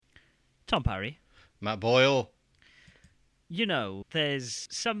Tom Parry. Matt Boyle. You know, there's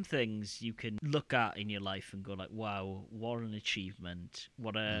some things you can look at in your life and go like, wow, what an achievement.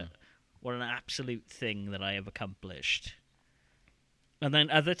 What an absolute thing that I have accomplished. And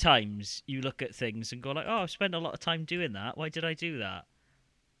then other times you look at things and go like, oh, I've spent a lot of time doing that. Why did I do that?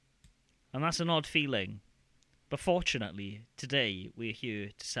 And that's an odd feeling. But fortunately, today we're here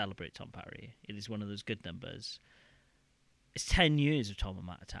to celebrate Tom Parry. It is one of those good numbers. It's 10 years of Tom and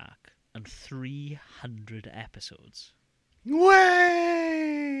Matt Attack and 300 episodes.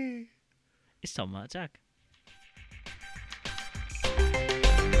 Way! It's Tom and Matt Attack.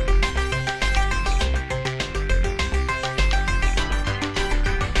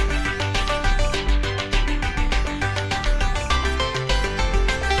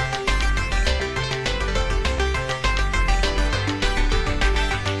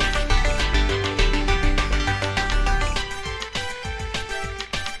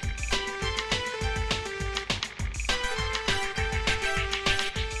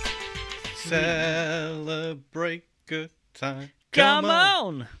 Celebrate good time. Come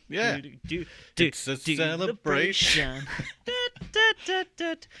on! Yeah. It's a celebration.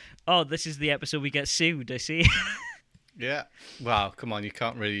 Oh, this is the episode we get sued, I see. Yeah. Well, come on, you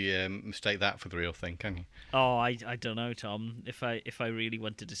can't really mistake that for the real thing, can you? Oh, I don't know, Tom. If I really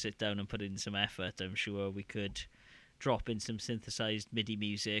wanted to sit down and put in some effort, I'm sure we could drop in some synthesized MIDI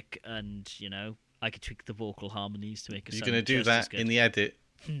music and, you know, I could tweak the vocal harmonies to make it sound You're going to do that in the edit?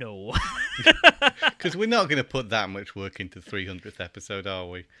 No. Because we're not going to put that much work into the 300th episode, are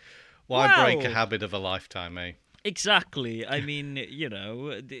we? Why break a habit of a lifetime, eh? Exactly. I mean, you know,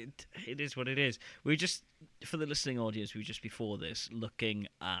 it is what it is. We just, for the listening audience, we were just before this looking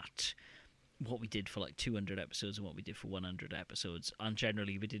at what we did for like 200 episodes and what we did for 100 episodes. And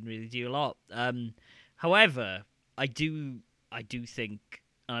generally, we didn't really do a lot. However, I do think...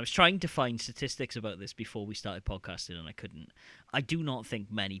 And I was trying to find statistics about this before we started podcasting, and I couldn't. I do not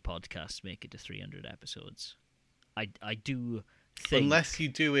think many podcasts make it to 300 episodes. I do think... Unless you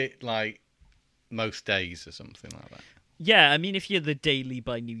do it, like, most days or something like that. Yeah, I mean, if you're the Daily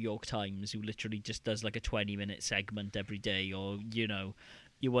by New York Times, who literally just does, like, a 20-minute segment every day, or, you know,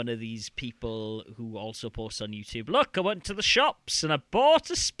 you're one of these people who also posts on YouTube, look, I went to the shops and I bought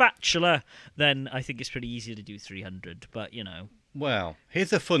a spatula, then I think it's pretty easy to do 300, but, you know... Well,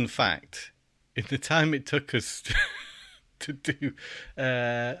 here's a fun fact. In the time it took us to do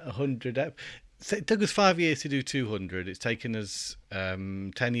 100... So it took us 5 years to do 200. It's taken us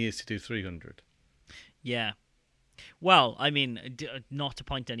 10 years to do 300. Yeah. Well, I mean, not to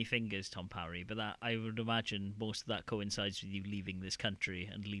point any fingers, Tom Parry, but that I would imagine most of that coincides with you leaving this country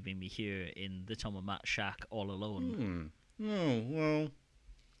and leaving me here in the Tom and Matt shack all alone. Oh, well,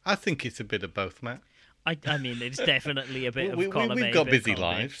 I think it's a bit of both, Matt. I mean, it's definitely a bit of column A. We've got busy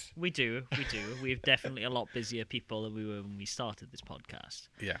lives. We do. We're definitely a lot busier people than we were when we started this podcast.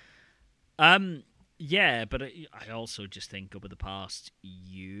 Yeah. Yeah, but I also just think over the past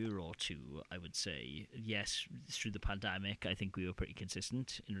year or two, I would say, yes, through the pandemic, I think we were pretty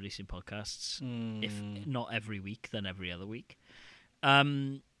consistent in releasing podcasts. If not every week, then every other week.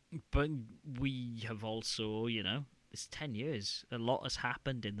 But we have also, you know, it's 10 years. A lot has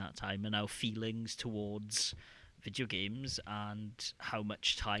happened in that time, and our feelings towards video games and how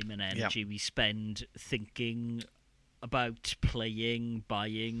much time and energy we spend thinking about playing,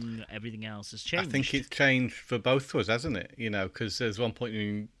 buying, everything else has changed. I think it's changed for both of us, hasn't it? You know, because there's one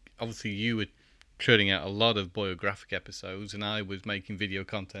point, obviously you were churning out a lot of Biographic episodes, and I was making video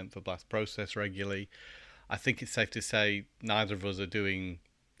content for Blast Process regularly. I think it's safe to say neither of us are doing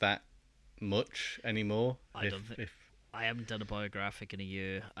that much anymore. I haven't done a Biographic in a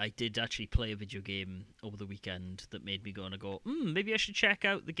year. I did actually play a video game over the weekend that made me go, maybe I should check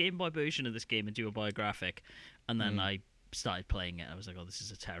out the Game Boy version of this game and do a Biographic. And then I started playing it. I was like, oh, this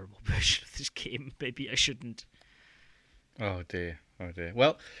is a terrible version of this game. Maybe I shouldn't. Oh, dear.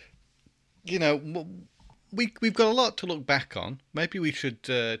 Well, you know, we've got a lot to look back on. Maybe we should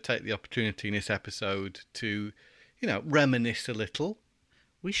take the opportunity in this episode to, you know, reminisce a little.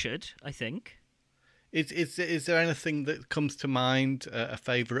 We should, I think. Is there anything that comes to mind, a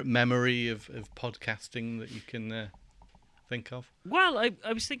favourite memory of podcasting that you can think of? Well,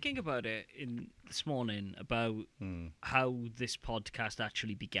 I was thinking about it this morning about how this podcast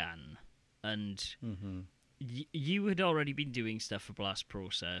actually began, and you had already been doing stuff for Blast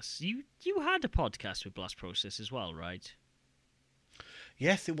Process. You had a podcast with Blast Process as well, right?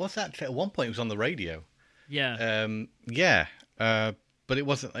 Yes, it was actually. At one point, it was on the radio. Yeah. But it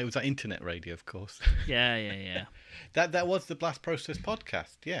wasn't. It was on internet radio, of course. Yeah. That was the Blast Process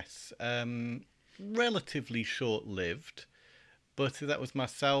podcast. Yes, relatively short-lived, but that was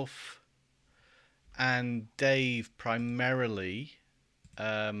myself, and Dave primarily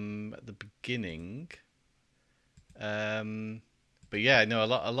at the beginning. But yeah, no, a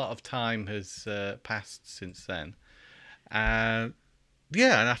lot of time has passed since then.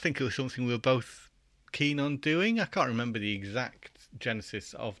 Yeah, and I think it was something we were both keen on doing. I can't remember the exact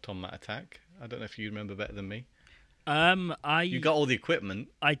genesis of Tombat Attack. I don't know if you remember better than me. You got all the equipment.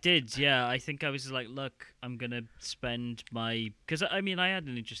 I did, yeah. I think I was like, look, I'm gonna spend my because I mean I had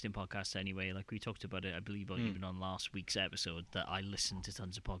an interesting podcast anyway. Like we talked about it, I believe, even on last week's episode that I listened to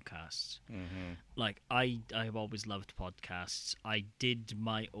tons of podcasts. Mm-hmm. Like I've always loved podcasts. I did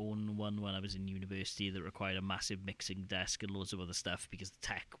my own one when I was in university that required a massive mixing desk and loads of other stuff because the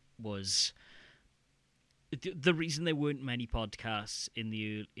tech was. The reason there weren't many podcasts in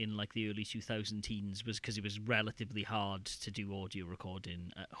the early 2000 teens was because it was relatively hard to do audio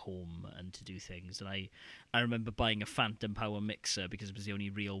recording at home and to do things. And I remember buying a Phantom Power mixer because it was the only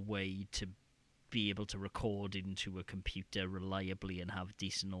real way to be able to record into a computer reliably and have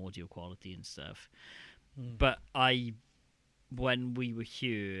decent audio quality and stuff. But when we were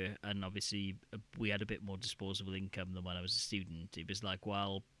here, and obviously we had a bit more disposable income than when I was a student, it was like,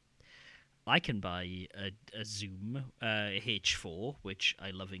 well, I can buy a Zoom H4, which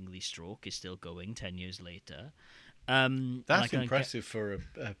I lovingly stroke, is still going 10 years later. That's impressive for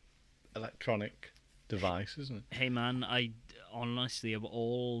a electronic device, isn't it? Hey man, I honestly, of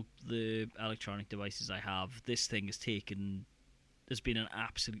all the electronic devices I have, this thing has been an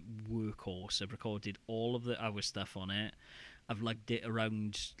absolute workhorse. I've recorded all of our stuff on it. I've lugged it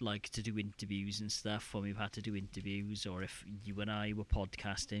around like to do interviews and stuff when we've had to do interviews, or if you and I were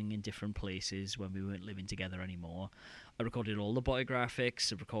podcasting in different places when we weren't living together anymore. I recorded all the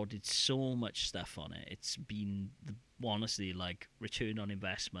biographics. I've recorded so much stuff on it. It's been honestly like return on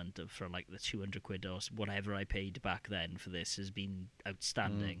investment for like the 200 quid or whatever I paid back then for this has been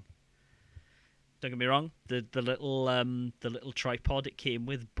outstanding. Don't get me wrong, the little tripod it came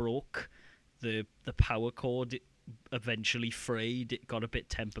with broke. The power cord eventually frayed. It got a bit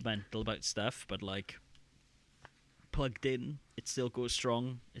temperamental about stuff, but like plugged in, it still goes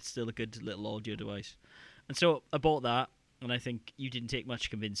strong. It's still a good little audio device. And so I bought that, and I think you didn't take much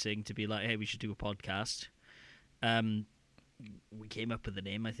convincing to be like, hey, we should do a podcast. We came up with the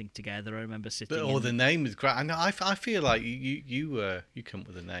name, I think, together. I remember sitting. The name is great. I know. I feel like you come up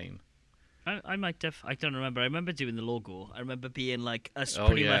with a name. I might have. I don't remember. I remember doing the logo. I remember being like us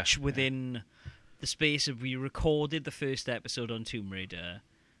pretty much within the space of we recorded the first episode on Tomb Raider,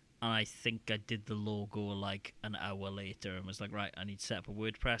 and I think I did the logo like an hour later and was like, right, I need to set up a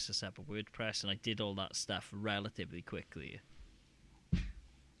WordPress, and I did all that stuff relatively quickly.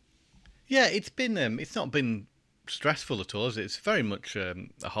 Yeah, it's not been stressful at all, is it? It's very much a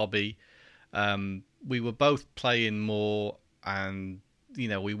hobby. We were both playing more, and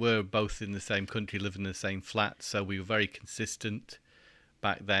we were both in the same country, living in the same flat, so we were very consistent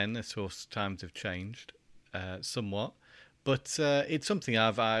back then. Of course, times have changed somewhat, but it's something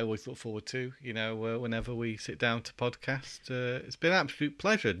I always look forward to. Whenever we sit down to podcast, it's been an absolute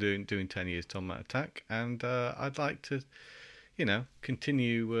pleasure doing 10 years Tombat Attack, and I'd like to,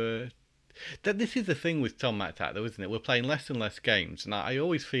 continue. This is the thing with Tombat Attack, though, isn't it? We're playing less and less games, and I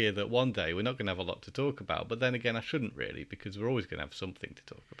always fear that one day we're not going to have a lot to talk about. But then again, I shouldn't really, because we're always going to have something to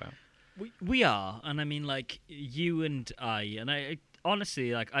talk about. We are, and I mean, like you and I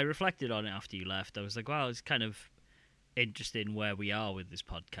honestly, like, I reflected on it after you left. I was like, wow, it's kind of interesting where we are with this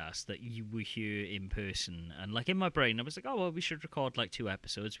podcast, that you were here in person. And, like, in my brain, I was like, oh, well, we should record, like, 2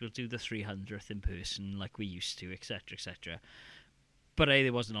 episodes. We'll do the 300th in person like we used to, etc., etc. But,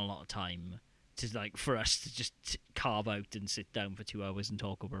 there wasn't a lot of time for us to just carve out and sit down for 2 hours and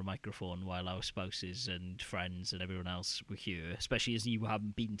talk over a microphone while our spouses and friends and everyone else were here, especially as you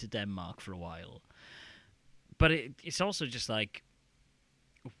haven't been to Denmark for a while. But it's also just like,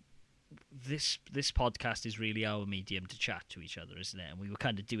 this podcast is really our medium to chat to each other, isn't it? And we were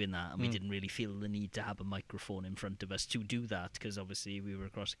kind of doing that, and we didn't really feel the need to have a microphone in front of us to do that, because obviously we were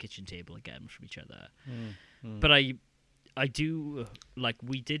across the kitchen table again from each other. But I do, like,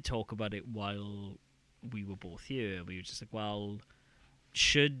 we did talk about it while we were both here. We were just like, well,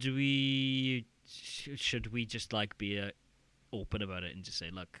 should we just, like, be open about it and just say,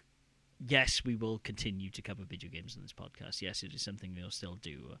 look, yes, we will continue to cover video games on this podcast. Yes, it is something we'll still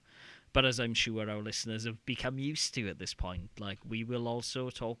do. But as I'm sure our listeners have become used to at this point, like, we will also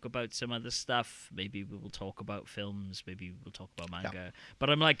talk about some other stuff. Maybe we will talk about films. Maybe we'll talk about manga. Yeah. But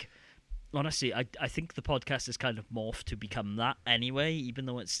I'm like, honestly, I think the podcast has kind of morphed to become that anyway, even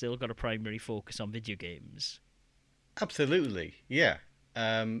though it's still got a primary focus on video games. Absolutely, yeah.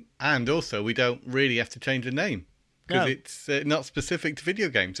 And also, we don't really have to change the name, because No. it's not specific to video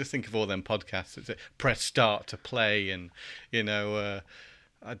games. Just think of all them podcasts. It's press start to play, and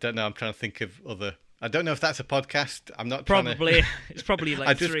I don't know. I'm trying to think of other. I don't know if that's a podcast. I'm not trying Probably. to. It's probably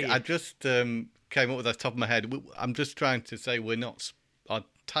like three. I just came up with that top of my head. I'm just trying to say we're not. Our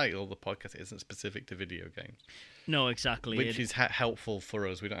title, the podcast, isn't specific to video games. No, exactly. Which is helpful for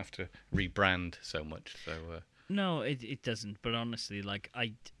us. We don't have to rebrand so much. So. No, it doesn't. But honestly, like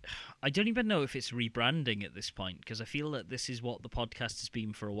I don't even know if it's rebranding at this point, because I feel that this is what the podcast has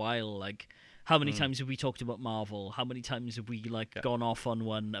been for a while. Like, how many times have we talked about Marvel? How many times have we gone off on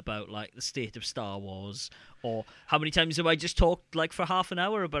one about like the state of Star Wars? Or how many times have I just talked like for half an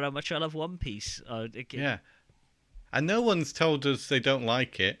hour about how much I love One Piece? Yeah, and no one's told us they don't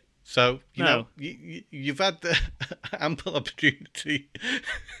like it. So you know you've had the ample opportunity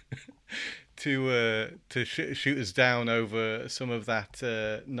to shoot us down over some of that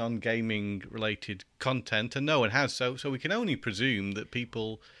non-gaming related content, and no one has. So we can only presume that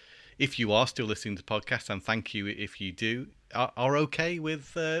people, if you are still listening to the podcast, and thank you if you do, are okay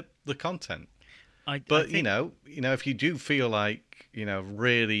with the content. I think... you know, if you do feel like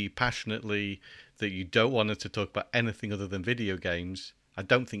really passionately that you don't want us to talk about anything other than video games, I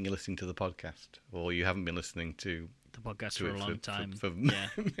don't think you're listening to the podcast, or you haven't been listening to the podcast for a long time. For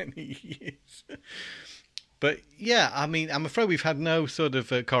many years. But yeah, I mean, I'm afraid we've had no sort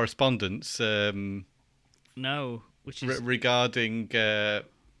of correspondence. No, which is regarding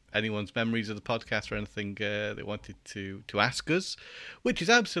anyone's memories of the podcast or anything they wanted to ask us, which is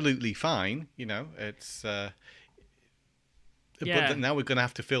absolutely fine. It's. Yeah. But now we're going to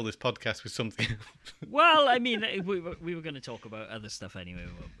have to fill this podcast with something. Well, I mean, we were going to talk about other stuff anyway,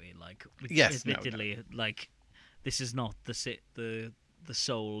 weren't we? Like, yes, admittedly, like this is not the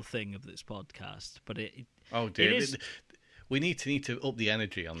sole thing of this podcast, but it. Oh dear, it is... we need to up the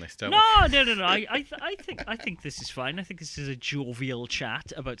energy on this, don't no, we? No. I think this is fine. I think this is a jovial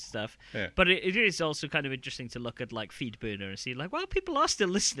chat about stuff. Yeah. But it is also kind of interesting to look at like Feedburner and see like, well, people are still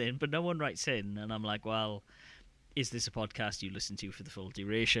listening, but no one writes in, and I'm like, well. Is this a podcast you listen to for the full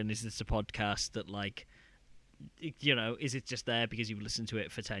duration? Is this a podcast that, like, is it just there because you've listened to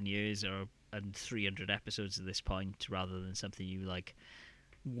it for 10 years and 300 episodes at this point, rather than something you, like,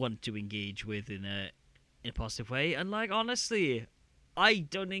 want to engage with in a positive way? And, like, honestly, I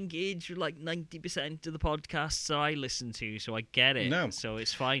don't engage with, like, 90% of the podcasts that I listen to, so I get it. No. So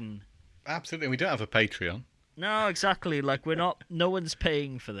it's fine. Absolutely. We don't have a Patreon. No, exactly. Like, we're not. No one's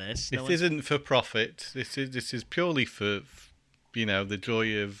paying for this. This isn't for profit. This is purely for, the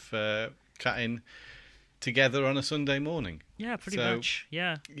joy of chatting together on a Sunday morning. Yeah, pretty much.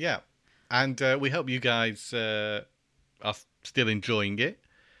 Yeah. Yeah, and we hope you guys are still enjoying it.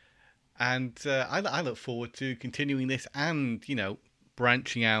 And I look forward to continuing this, and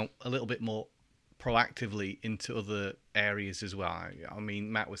branching out a little bit more proactively into other areas as well. I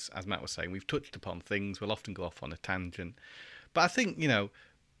mean, as Matt was saying, we've touched upon things. We'll often go off on a tangent, but I think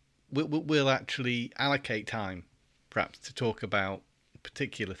we'll actually allocate time, perhaps, to talk about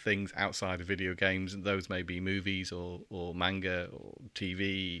particular things outside of video games, and those may be movies or manga or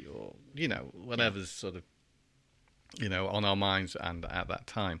TV or whatever's sort of on our minds and at that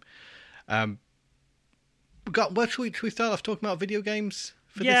time. Should we start off talking about video games?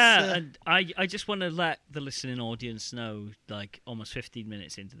 And I just want to let the listening audience know, like almost 15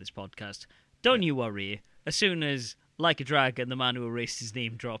 minutes into this podcast, don't you worry. As soon as Like a Dragon, the man who erased his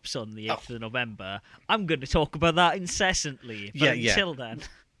name, drops on the 8th of November, I'm going to talk about that incessantly. But until then...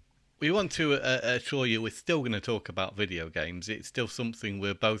 We want to assure you we're still going to talk about video games. It's still something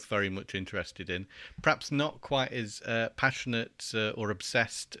we're both very much interested in. Perhaps not quite as passionate or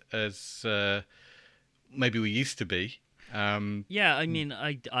obsessed as maybe we used to be. I mean,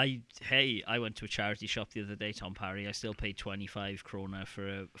 I went to a charity shop the other day, Tom Parry. I still paid 25 krona for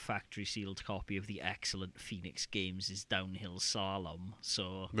a factory-sealed copy of the excellent Phoenix Games' Downhill Slalom.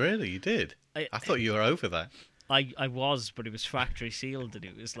 So really, you did? I thought you were over that. I was, but it was factory-sealed, and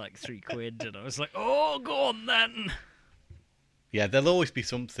it was like £3, and I was like, oh, go on then! Yeah, there'll always be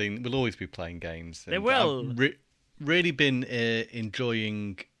something. We'll always be playing games. They will. I've really been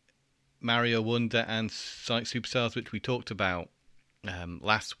enjoying Mario Wonder and Sonic Superstars, which we talked about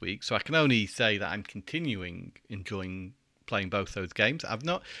last week. So I can only say that I'm continuing enjoying playing both those games.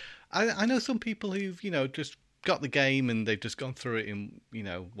 I know some people who've just got the game and they've just gone through it in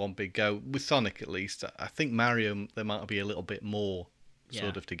one big go. With Sonic, at least, I think Mario there might be a little bit more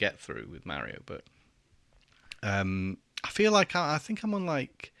sort of to get through with Mario. But I feel like I think I'm on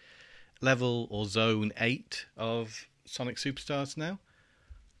like level or zone 8 of Sonic Superstars now.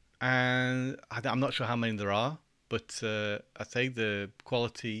 And I'm not sure how many there are, but I'd say the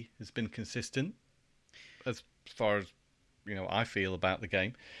quality has been consistent. as far as I feel about the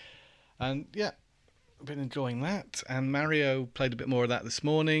game. And yeah, I've been enjoying that. And Mario played a bit more of that this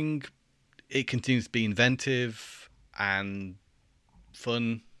morning. It continues to be inventive and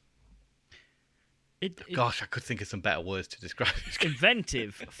fun. Gosh, I could think of some better words to describe it.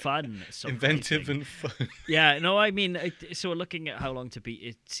 Inventive, fun, inventive and fun. Yeah, no, I mean, so we're looking at how long to beat.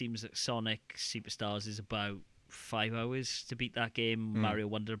 It seems that Sonic Superstars is about 5 hours to beat that game. Mario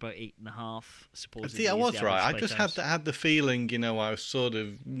Wonder about 8.5. Supposedly, see, I was right. I just had the feeling, I was sort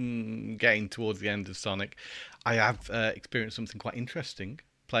of getting towards the end of Sonic. I have experienced something quite interesting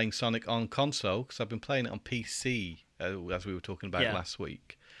playing Sonic on console, because I've been playing it on PC, as we were talking about last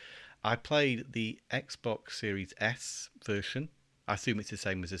week. I played the Xbox Series S version. I assume it's the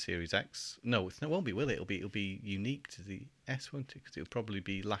same as the Series X. No, it won't be, will it? It'll be unique to the S, won't it? Because it'll probably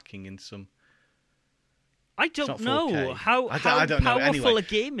be lacking in some. I don't know how I don't know. powerful Anyway, a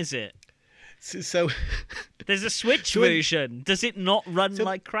game is it? So there's a Switch version. Does it not run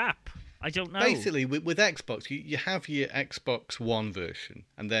like crap? I don't know. Basically, with Xbox, you have your Xbox One version,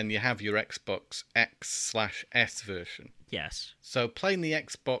 and then you have your Xbox X/S version. Yes. So playing the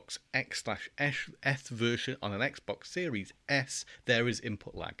Xbox X/S version on an Xbox Series S, there is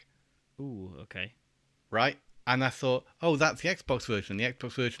input lag. Ooh, okay. Right? And I thought, that's the Xbox version. The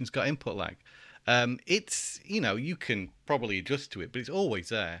Xbox version's got input lag. It's, you can probably adjust to it, but it's always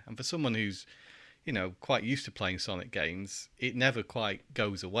there. And for someone who's, quite used to playing Sonic games, it never quite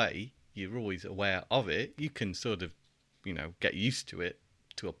goes away. You're always aware of it. You can sort of, get used to it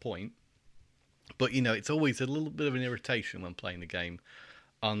to a point. But, it's always a little bit of an irritation when playing the game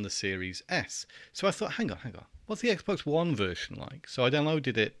on the Series S. So I thought, hang on. What's the Xbox One version like? So I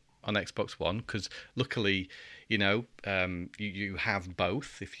downloaded it on Xbox One, because luckily, you have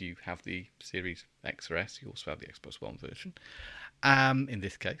both. If you have the Series X or S, you also have the Xbox One version, in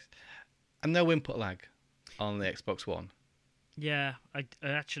this case. And no input lag on the Xbox One. Yeah, I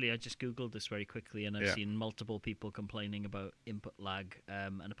just Googled this very quickly, and I've seen multiple people complaining about input lag,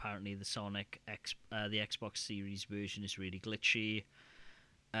 and apparently the the Xbox Series version is really glitchy.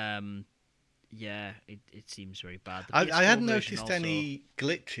 Yeah, it seems very bad. I hadn't noticed any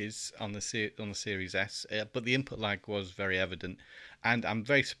glitches on the Series S, but the input lag was very evident, and I'm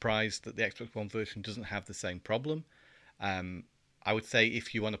very surprised that the Xbox One version doesn't have the same problem. I would say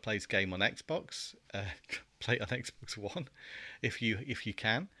if you want to play this game on Xbox, play it on Xbox One, if you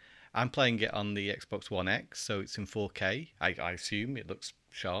can. I'm playing it on the Xbox One X, so it's in 4K. I assume it looks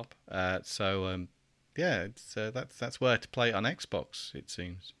sharp. That's where to play it on Xbox, it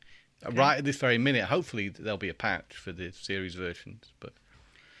seems. Okay. Right at this very minute. Hopefully there'll be a patch for the series versions, but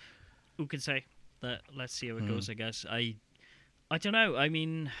who can say? Let's see how it goes. I guess I don't know. I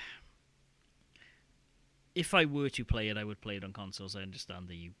mean, if I were to play it, I would play it on consoles. I understand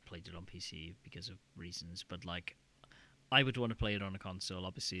that you played it on PC because of reasons, but I would want to play it on a console.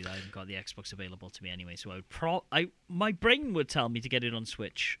 Obviously, I haven't got the Xbox available to me anyway, so my brain would tell me to get it on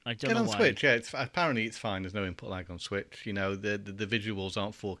Switch. I don't know why. Switch, yeah. Apparently it's fine. There's no input lag on Switch. The visuals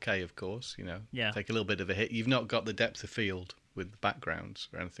aren't 4K, of course. Yeah. Take a little bit of a hit. You've not got the depth of field with the backgrounds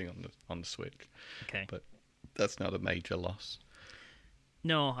or anything on the Switch. Okay. But that's not a major loss.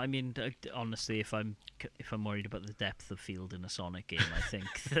 No, I mean, honestly, if I'm worried about the depth of field in a Sonic game, I think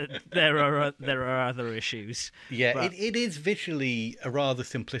that there are other issues. Yeah, but it is visually a rather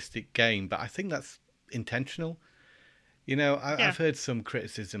simplistic game, but I think that's intentional. I've heard some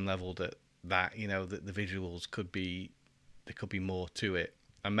criticism leveled at that. That the visuals could be more to it,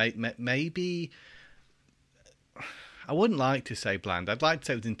 and maybe I wouldn't like to say bland. I'd like to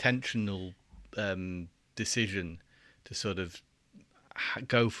say it was intentional decision to sort of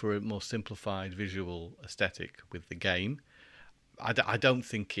go for a more simplified visual aesthetic with the game. I don't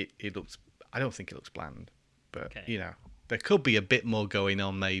think it looks bland, but okay. There could be a bit more going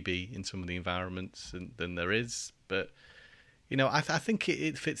on maybe in some of the environments than there is, but I think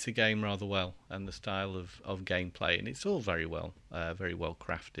it fits the game rather well and the style of gameplay, and it's all very well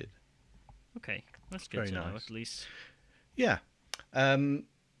crafted. Okay, that's good to know at least. Yeah.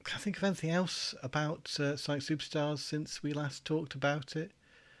 Can I think of anything else about Sonic Superstars since we last talked about it?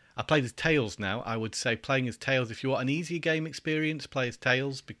 I played as Tails now. I would say playing as Tails, if you want an easier game experience, play as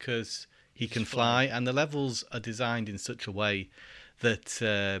Tails, because he can fly, and the levels are designed in such a way that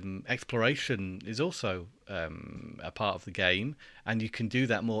exploration is also a part of the game, and you can do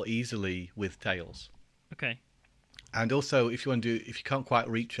that more easily with Tails. Okay. And also, if you can't quite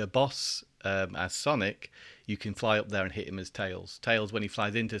reach a boss as Sonic, you can fly up there and hit him as Tails. Tails, when he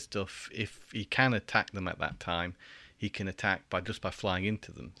flies into stuff, if he can attack them at that time, he can attack by flying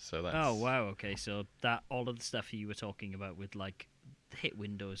into them. So that's... Oh wow, okay. So that all of the stuff you were talking about with hit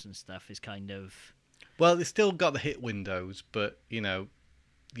windows and stuff is kind of Well, it's still got the hit windows, but you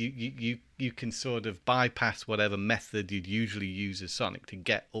can sort of bypass whatever method you'd usually use as Sonic to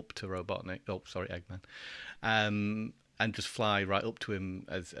get up to Robotnik. Oh, sorry, Eggman. And just fly right up to him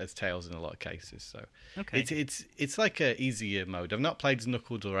as Tails in a lot of cases. So Okay. it's like a easier mode. I've not played as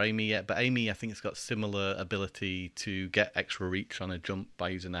Knuckles or Amy yet, but Amy I think it's got similar ability to get extra reach on a jump by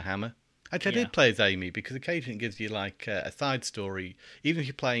using a hammer. Actually, I Yeah. did play as Amy because occasionally it gives you like a side story. Even if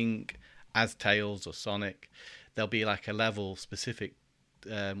you're playing as Tails or Sonic, there'll be like a level specific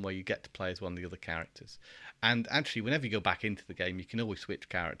where you get to play as one of the other characters. And actually, whenever you go back into the game, you can always switch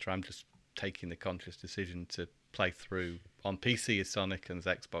character. I'm just taking the conscious decision to play through on PC as Sonic and as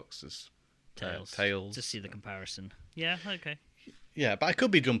Xbox as Tails. To see the comparison. Yeah, okay. Yeah, but I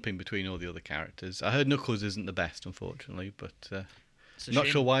could be jumping between all the other characters. I heard Knuckles isn't the best, unfortunately, but not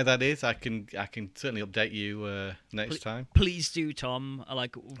sure why that is. I can certainly update you next time. Please do, Tom. I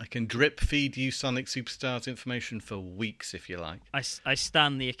can drip feed you Sonic Superstars information for weeks if you like. I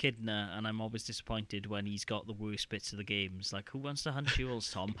stand the Echidna, and I'm always disappointed when he's got the worst bits of the games. Like, who wants to hunt jewels,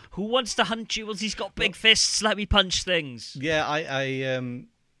 Tom? Who wants to hunt jewels? He's got big fists. Let me punch things. Yeah, I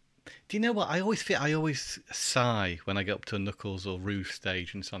do you know what? I always sigh when I get up to a Knuckles or Rouge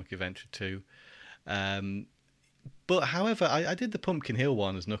stage in Sonic Adventure 2. But however, I did the Pumpkin Hill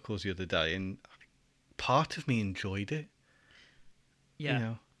one as Knuckles the other day, and part of me enjoyed it.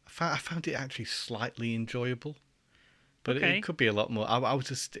 Yeah. I found it actually slightly enjoyable. But Okay. it could be a lot more. I was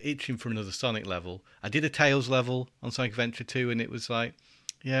just itching for another Sonic level. I did a Tails level on Sonic Adventure 2, and it was like,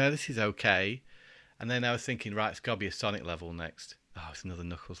 yeah, this is okay. And then I was thinking, right, it's got to be a Sonic level next. Oh, it's another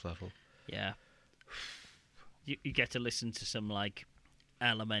Knuckles level. Yeah. You get to listen to some, like,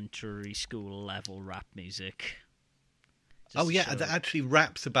 elementary school level rap music. Oh, yeah, that actually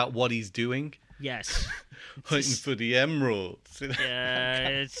raps about what he's doing. Yes. Hunting for the emeralds. Yeah,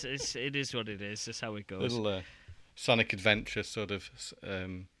 it is what it is. That's how it goes. Little Sonic Adventure sort of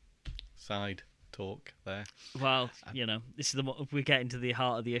side talk there. Well, this is we're getting to the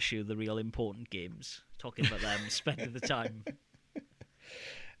heart of the issue, the real important games. Talking about them, spending the time.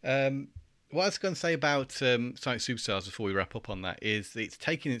 What I was going to say about Sonic Superstars before we wrap up on that is it's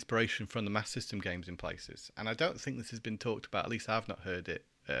taking inspiration from the Master System games in places. And I don't think this has been talked about, at least I've not heard it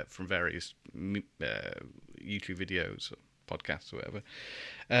from various YouTube videos or podcasts or whatever.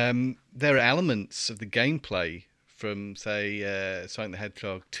 There are elements of the gameplay from, say, Sonic the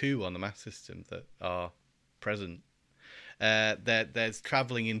Hedgehog 2 on the Master System that are present. There's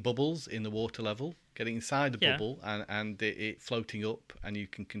travelling in bubbles in the water level, getting inside the bubble and it floating up, and you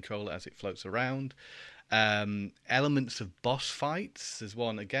can control it as it floats around. Elements of boss fights. There's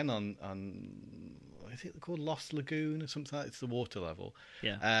one again on is it called Lost Lagoon or something like that? It's the water level.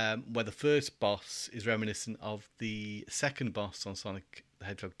 Yeah. Where the first boss is reminiscent of the second boss on Sonic the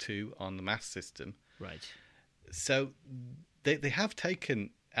Hedgehog 2 on the Master System. Right. So they have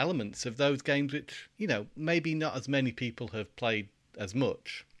taken elements of those games which, maybe not as many people have played as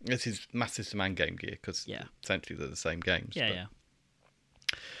much. This is Master System and Game Gear, because essentially they're the same games. Yeah.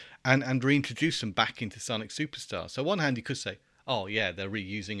 And reintroduce them back into Sonic Superstars. So on one hand you could say, oh yeah, they're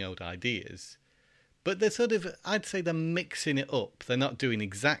reusing old ideas. But they're sort of, I'd say they're mixing it up. They're not doing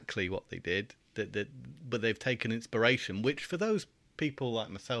exactly what they did, but they've taken inspiration, which for those people like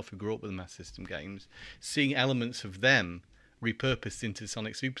myself who grew up with the Master System games, seeing elements of them repurposed into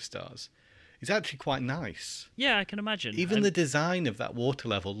Sonic Superstars is actually quite nice. Yeah, I can imagine. Even the design of that water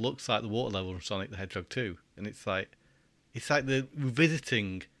level looks like the water level from Sonic the Hedgehog 2, and it's like they're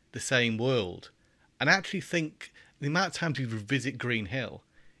revisiting the same world. And I actually think the amount of times we revisit Green Hill,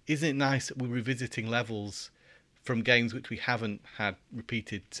 isn't it nice that we're revisiting levels from games which we haven't had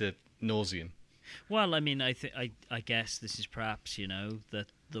repeated to nauseam? Well, I mean, I guess this is perhaps, that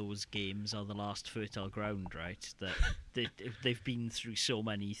those games are the last fertile ground, right? That they've been through so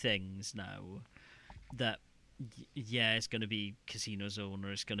many things now that, it's going to be Casino Zone,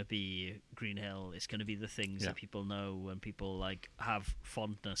 or it's going to be Green Hill. It's going to be the things that people know and people have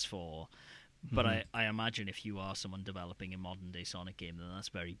fondness for. But I imagine if you are someone developing a modern-day Sonic game, then that's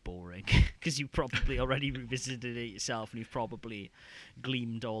very boring, because you've probably already revisited it yourself, and you've probably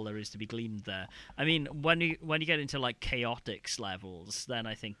gleamed all there is to be gleamed there. I mean, when you get into, Chaotix levels, then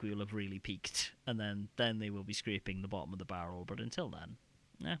I think we will have really peaked, and then they will be scraping the bottom of the barrel. But until then,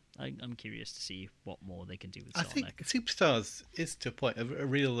 I'm curious to see what more they can do with Sonic. I think Superstars is, to a point, a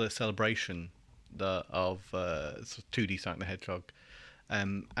real celebration of 2D Sonic the Hedgehog.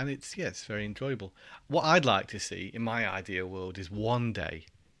 And it's very enjoyable. What I'd like to see in my ideal world is one day,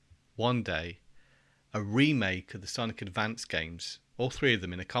 a remake of the Sonic Advance games, all three of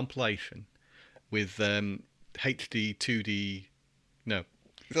them in a compilation with HD 2D,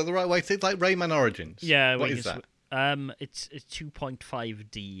 Is that the right way to say it? Like Rayman Origins? Yeah, What is that? It's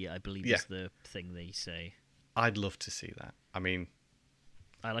 2.5D, I believe, Yeah. is the thing they say. I'd love to see that. I mean,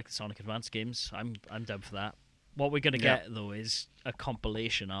 I like the Sonic Advance games. I'm down for that. What we're going to get, though, is a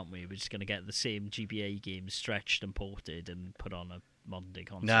compilation, aren't we? We're just going to get the same GBA games stretched and ported and put on a modern-day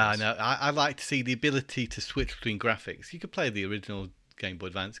console. No. I like to see the ability to switch between graphics. You could play the original Game Boy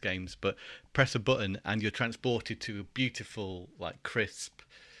Advance games, but press a button and you're transported to a beautiful, like, crisp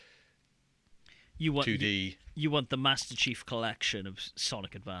 2D. You want the Master Chief Collection of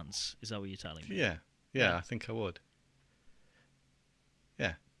Sonic Advance? Is that what you're telling me? Yeah, I think I would.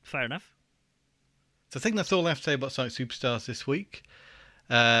 Yeah. Fair enough. So I think that's all I have to say about Sonic Superstars this week.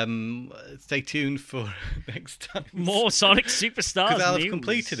 Stay tuned for next time. More Sonic Superstars Because I'll news. have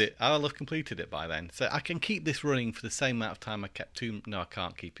completed it. I'll have completed it by then. So I can keep this running for the same amount of time I kept No, I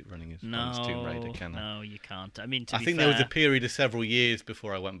can't keep it running as Tomb Raider, can I? No, you can't. I mean, I think there was a period of several years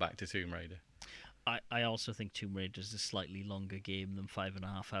before I went back to Tomb Raider. I also think Tomb Raider is a slightly longer game than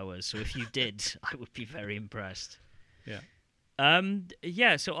 5.5 hours. So if you did, I would be very impressed. Yeah.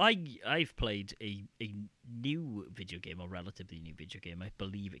 So I've played a new video game, or relatively new video game. I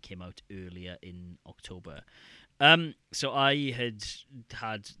believe it came out earlier in October. So I had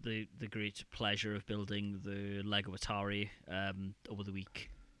the great pleasure of building the Lego Atari over the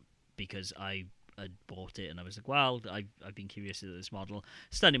week, because I had bought it and I was like, well, I've been curious about this model.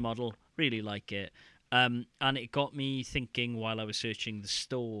 Stunning model, really like it. And it got me thinking while I was searching the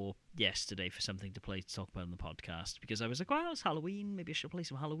store yesterday for something to play to talk about on the podcast, because I was like, well, it's Halloween, maybe I should play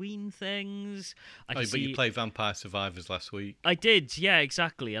some Halloween things. But you played Vampire Survivors last week. I did, yeah,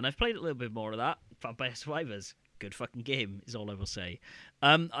 exactly. And I've played a little bit more of that. Vampire Survivors, good fucking game, is all I will say.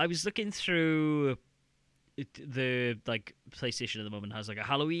 I was looking through the PlayStation at the moment has like a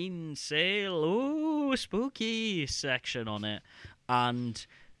Halloween sale, ooh, spooky section on it, and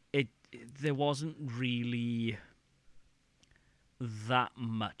there wasn't really that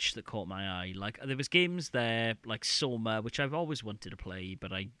much that caught my eye. Like, there was games there like Soma, which I've always wanted to play,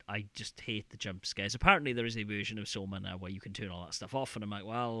 but I just hate the jump scares. Apparently there is a version of Soma now where you can turn all that stuff off, and I'm like,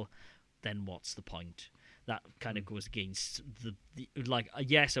 well, then what's the point? That kind of goes against the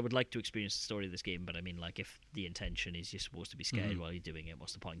yes, I would like to experience the story of this game, but I mean, like, if the intention is you're supposed to be scared while you're doing it,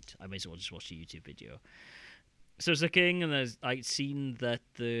 what's the point? I may as well just watch a YouTube video. So I was looking, and I'd seen that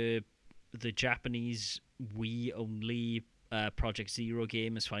the Japanese Wii only Project Zero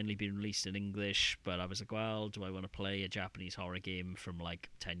game has finally been released in English, but I was like, well, do I want to play a Japanese horror game from like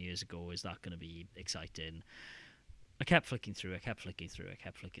 10 years ago? Is that going to be exciting? I kept flicking through,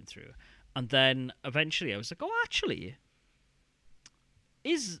 and then eventually I was like, oh, actually,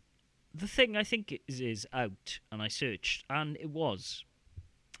 is the thing I think is out? And I searched, and it was.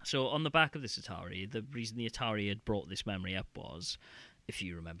 So on the back of this Atari, the reason the Atari had brought this memory up was, if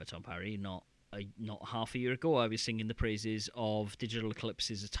you remember, Tom Parry, not half a year ago, I was singing the praises of Digital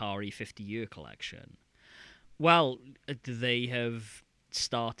Eclipse's Atari 50-year collection. Well, they have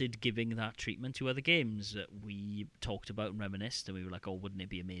started giving that treatment to other games that we talked about and reminisced, and we were like, oh, wouldn't it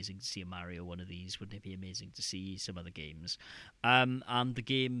be amazing to see a Mario one of these? Wouldn't it be amazing to see some other games? And the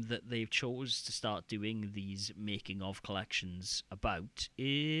game that they've chose to start doing these making of collections about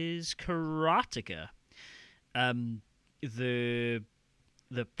is Karateka. The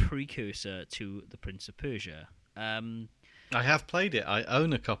precursor to the Prince of Persia. I have played it. I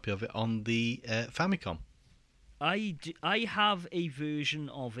own a copy of it on the Famicom. I have a version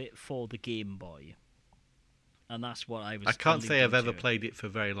of it for the Game Boy, and that's what I was. I can't say I've ever played it for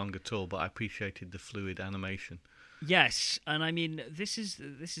very long at all, but I appreciated the fluid animation. Yes, and I mean, this is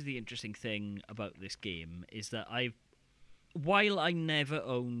the interesting thing about this game, is that while I never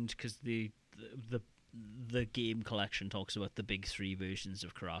owned, because the game collection talks about the big three versions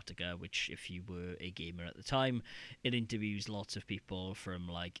of Karateka, which, if you were a gamer at the time, it interviews lots of people from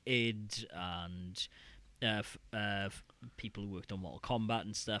like id and people who worked on Mortal Kombat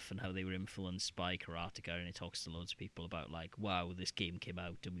and stuff, and how they were influenced by Karateka, and it talks to loads of people about like, wow, this game came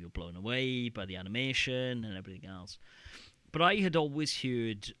out and we were blown away by the animation and everything else. But I had always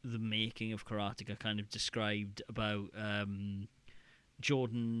heard the making of Karateka kind of described about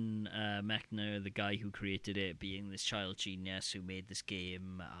Jordan Mechner, the guy who created it, being this child genius who made this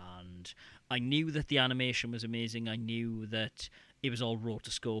game, and I knew that the animation was amazing. I knew that it was all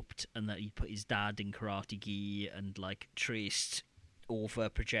rotoscoped, and that he put his dad in karate gi and like traced over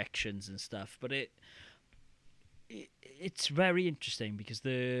projections and stuff. But it's very interesting, because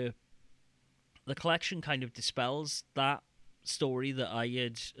the collection kind of dispels that story that I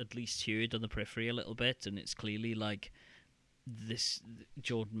had at least heard on the periphery a little bit, and it's clearly like this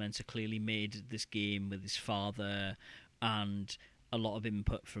Jordan Mensah clearly made this game with his father, and a lot of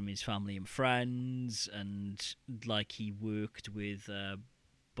input from his family and friends, and like he worked with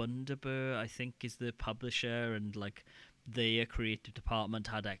Bundaberg, I think, is the publisher, and like their creative department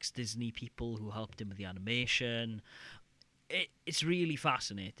had ex-Disney people who helped him with the animation. It's really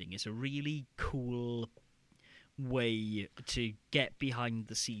fascinating. It's a really cool way to get behind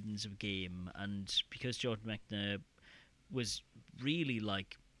the scenes of a game, and because Jordan Mechner was really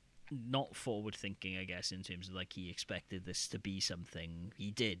like not forward thinking, I guess, in terms of like he expected this to be something.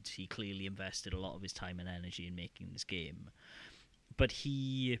 He did. He clearly invested a lot of his time and energy in making this game, but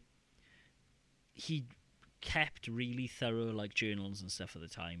he kept really thorough like journals and stuff at the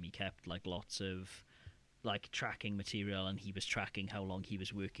time. He kept like lots of like tracking material, and he was tracking how long he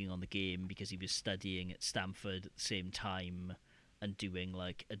was working on the game because he was studying at Stanford at the same time and doing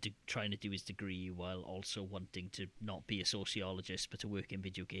like trying to do his degree while also wanting to not be a sociologist but to work in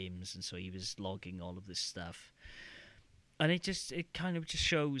video games, and so he was logging all of this stuff. And it kind of just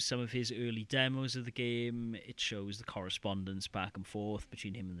shows some of his early demos of the game. It shows the correspondence back and forth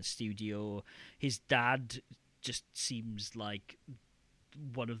between him and the studio. His dad just seems like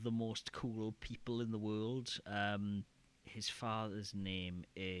one of the most cool people in the world. His father's name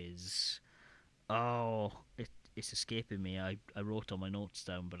is... it's escaping me. I wrote all my notes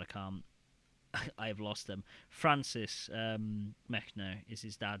down, but I can't... I have lost them. Francis Mechner is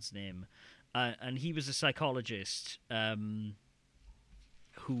his dad's name. And he was a psychologist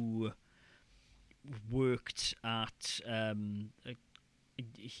who worked at...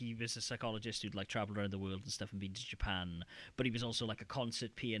 he was a psychologist who'd like traveled around the world and stuff and been to Japan, but he was also like a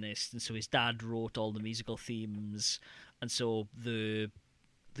concert pianist, and so his dad wrote all the musical themes, and so the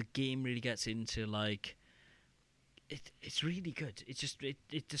game really gets into like it's really good.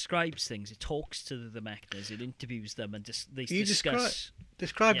 It describes things. It talks to the Mechners. It interviews them, and they discuss.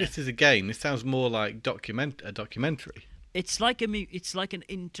 Describe this as a game. This sounds more like a documentary. It's like an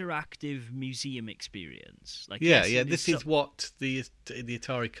interactive museum experience. Like This is what the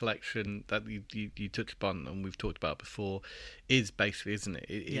Atari collection that you touched upon and we've talked about before is basically, isn't it?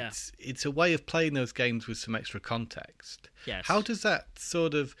 It's a way of playing those games with some extra context. Yes. How does that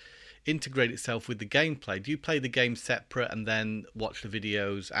sort of integrate itself with the gameplay? Do you play the game separate and then watch the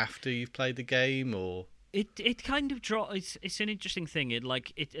videos after you've played the game, or? It kind of it's an interesting thing.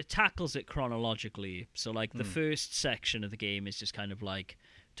 It tackles it chronologically. So like the first section of the game is just kind of like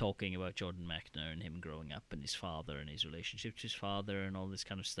talking about Jordan Mechner and him growing up and his father and his relationship to his father and all this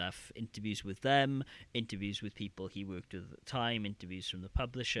kind of stuff. Interviews with them, interviews with people he worked with at the time, interviews from the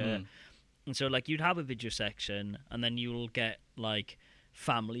publisher. And so like you'd have a video section, and then you'll get like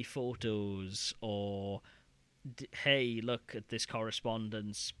family photos, or hey, look at this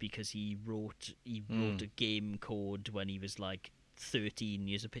correspondence because he wrote a game code when he was like 13.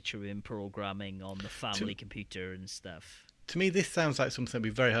 Here's a picture of him programming on the family computer and stuff. To me, this sounds like something that'd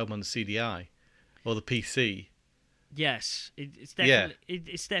be very home on the CDI or the PC. Yes, it's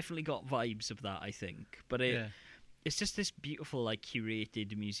definitely got vibes of that, I think. But it's just this beautiful like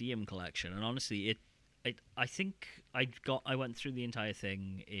curated museum collection, and honestly, I think I went through the entire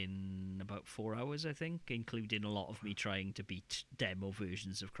thing in about 4 hours, I think, including a lot of me trying to beat demo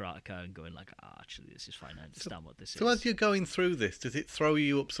versions of Karateka and going like, actually, this is fine. I understand what this is. So as you're going through this, does it throw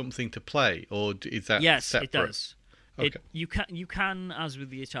you up something to play, or is that separate? Yes, it does. Okay. You can, as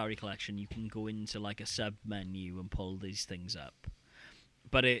with the Atari collection, you can go into like a sub menu and pull these things up,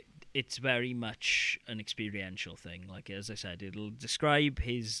 but it's very much an experiential thing. Like as I said, it'll describe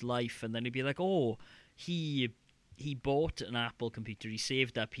his life, and then it'd be like, oh. He bought an Apple computer, he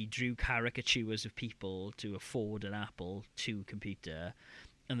saved up, he drew caricatures of people to afford an Apple II computer,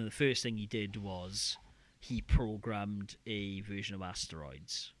 and then the first thing he did was he programmed a version of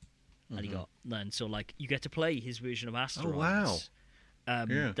Asteroids. And so like you get to play his version of Asteroids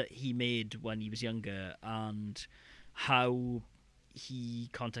that he made when he was younger, and how he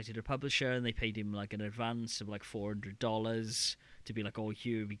contacted a publisher and they paid him like an advance of like $400 to be like, oh,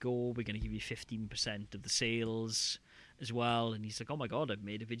 here we go, we're going to give you 15% of the sales as well. And he's like, oh my god, I've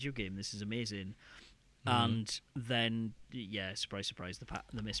made a video game, this is amazing. And then surprise surprise,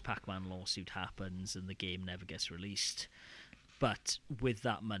 the Miss Pac-Man lawsuit happens and the game never gets released. But with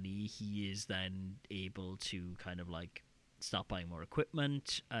that money, he is then able to kind of like start buying more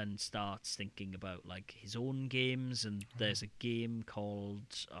equipment and starts thinking about like his own games. And there's a game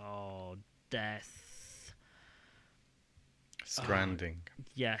called Death Stranding.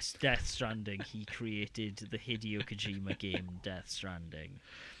 Yes, Death Stranding. He created the Hideo Kojima game Death Stranding.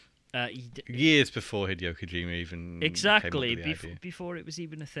 Years before Hideo Kojima even exactly came up with the idea. Before it was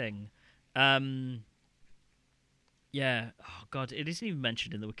even a thing. Yeah. Oh God, it isn't even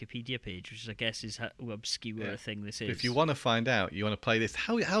mentioned in the Wikipedia page, which I guess is how obscure a thing this But is. if you want to find out, you want to play this.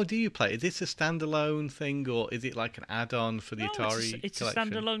 How do you play? Is this a standalone thing, or is it like an add-on for the No, Atari it's a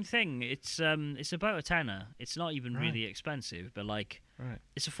collection? standalone thing. It's about a tenner. It's not even Right, really expensive, but like right.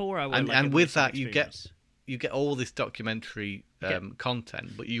 it's a 4 hour like And with immersive that, experience. you get all this documentary You get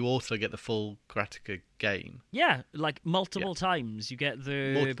content, but you also get the full Karateka game, yeah, like yeah, multiple times. You get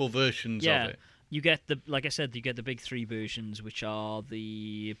the multiple versions of yeah, it. you get the like I said, you get the big three versions, which are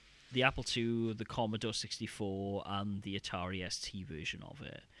the Apple II, the Commodore 64, and the Atari ST version of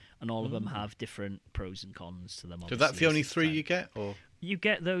it, and all of them Mm. have different pros and cons to them. So that's Obviously, the as only the three time. you get, or You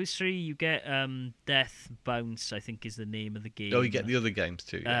get those three. You get Death Bounce, I think is the name of the you get game. the other games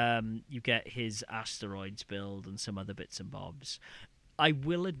too. Yeah. You get his asteroids build and some other bits and bobs. I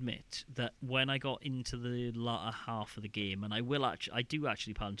will admit that when I got into the latter half of the game, and I do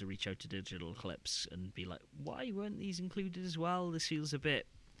actually plan to reach out to Digital Eclipse and be like, why weren't these included as well? This feels a bit.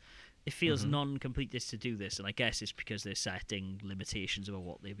 It feels Hmm. non-completist to do this, and I guess it's because they're setting limitations about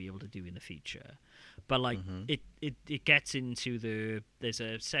what they'll be able to do in the future. But like, Hmm. it gets into there's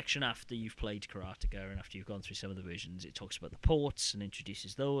a section after you've played Karateka and after you've gone through some of the versions. It talks about the ports and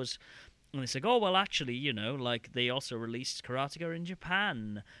introduces those. And it's like, oh, well, actually, like they also released Karateka in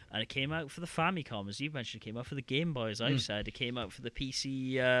Japan, and it came out for the Famicom, as you've mentioned. It came out for the Game Boy, as I've said. It came out for the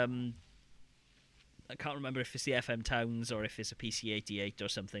PC. I can't remember if it's the FM Towns or if it's a PC 88 or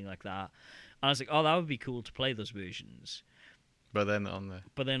something like that. And I was like, oh, that would be cool to play those versions, But they're not on there.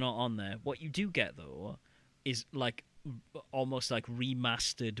 but they're not on there. What you do get though is like almost like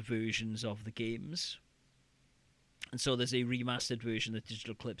remastered versions of the games. And so there's a remastered version that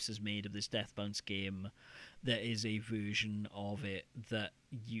Digital Eclipse has made of this Death Bounce game. There is a version of it that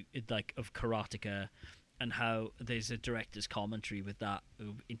you like of Karateka, and how there's a director's commentary with that,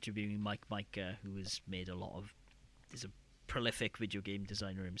 interviewing Mike Micah, who has made a lot of. He's a prolific video game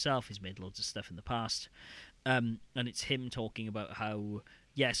designer himself. He's made loads of stuff in the past, and it's him talking about how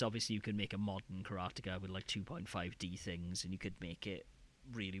yes, obviously you can make a modern Karateka with like 2.5D things, and you could make it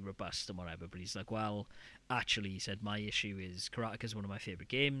really robust and whatever, but he's like, well, actually, he said, my issue is Karateka is one of my favorite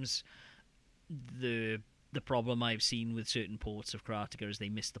games. The problem I've seen with certain ports of Karateka is they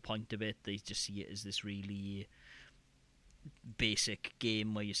miss the point of it. They just see it as this really basic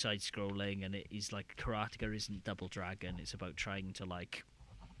game where you're side scrolling, and it is like Karateka isn't Double Dragon. It's about trying to like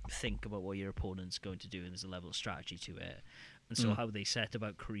think about what your opponent's going to do, and there's a level of strategy to it. And so how they set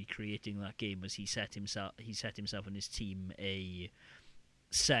about recreating that game was he set himself and his team a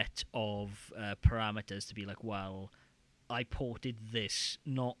set of parameters to be like, well, I ported this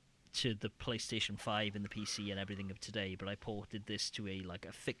not to the PlayStation 5 and the PC and everything of today, but I ported this to a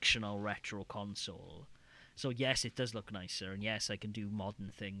fictional retro console. So yes, it does look nicer, and yes, I can do modern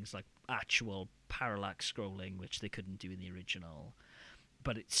things like actual parallax scrolling, which they couldn't do in the original.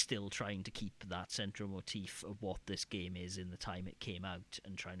 But it's still trying to keep that central motif of what this game is in the time it came out,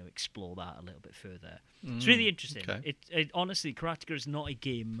 and trying to explore that a little bit further. It's really interesting. Okay. It honestly, Karateka is not a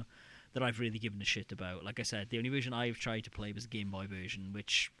game that I've really given a shit about. Like I said, the only version I've tried to play was the Game Boy version,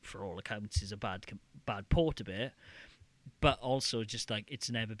 which, for all accounts, is a bad port of it. But also, just like it's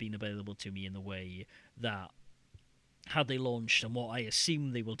never been available to me in the way that how they launched and what I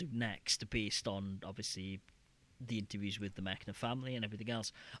assume they will do next, based on obviously the interviews with the Mechner family and everything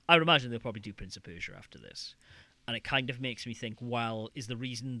else. I would imagine they'll probably do Prince of Persia after this. And it kind of makes me think, well, is the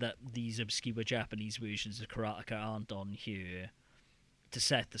reason that these obscure Japanese versions of Karateka aren't on here to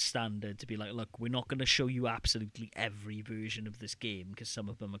set the standard, to be like, look, we're not going to show you absolutely every version of this game because some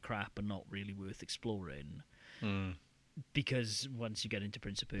of them are crap and not really worth exploring. Because once you get into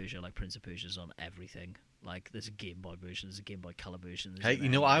Prince of Persia, like Prince of Persia's on everything. Like there's a Game Boy version, there's a Game Boy Color version. Hey, you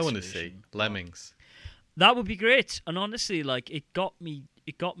know what I want to see? Lemmings. That would be great. And honestly, like it got me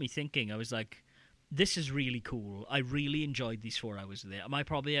thinking. I was like, this is really cool. I really enjoyed these 4 hours with it. Am I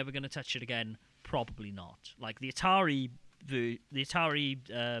probably ever going to touch it again? Probably not. Like the Atari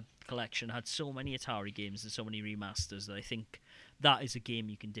collection had so many Atari games and so many remasters that I think that is a game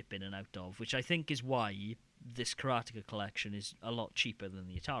you can dip in and out of, which I think is why this Karateka collection is a lot cheaper than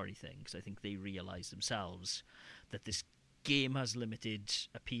the Atari thing, because I think they realize themselves that this game has limited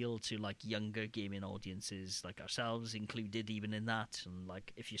appeal to like younger gaming audiences, like ourselves included even in that. And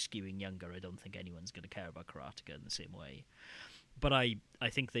like if you're skewing younger, I don't think anyone's going to care about Karateka in the same way. But I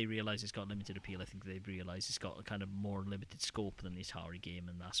think they realise it's got limited appeal. I think they realise it's got a kind of more limited scope than the Atari game,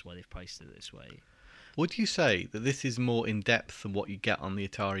 and that's why they've priced it this way. Would you say that this is more in depth than what you get on the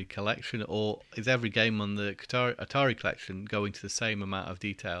Atari collection, or is every game on the Atari collection going to the same amount of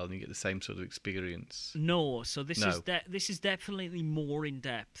detail and you get the same sort of experience? No, so this No. this is definitely more in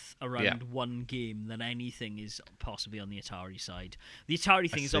depth around one game than anything is possibly on the Atari side. The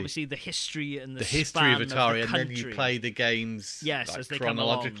Atari thing is obviously the history and the history span of Atari, the and then you play the games as they come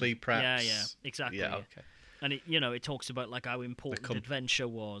along. chronologically, perhaps. Yeah, exactly. Yeah, okay. And it talks about like how important adventure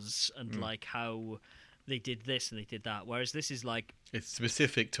was and like how they did this and they did that. Whereas this is like it's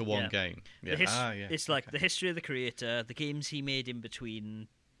specific to one game. Yeah. It's like the history of the creator, the games he made in between,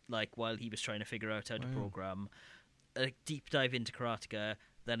 like while he was trying to figure out how to program, a deep dive into Karateka,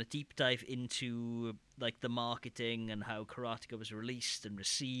 then a deep dive into like the marketing and how Karateka was released and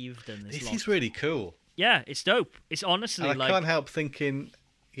received. And this is really cool. Yeah, it's dope. It's honestly and I can't help thinking,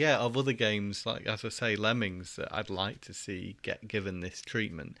 of other games like, as I say, Lemmings that I'd like to see get given this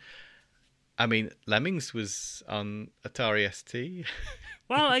treatment. I mean, Lemmings was on Atari ST.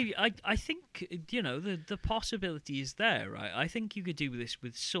 Well, I think, the possibility is there, right? I think you could do this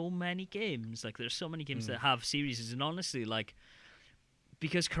with so many games. Like, there's so many games that have series, and honestly, like,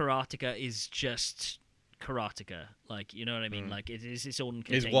 because Karateka is just Karateka, like, you know what I mean? Like, it is its own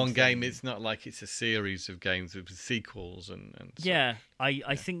contained It's one thing. game, it's not like it's a series of games with sequels and yeah,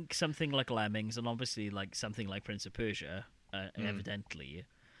 I think something like Lemmings, and obviously, like, something like Prince of Persia, evidently...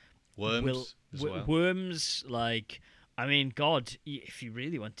 Worms as well. Worms, like, I mean, God, if you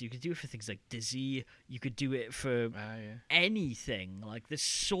really want to, you could do it for things like Dizzy. You could do it for anything. Like, there's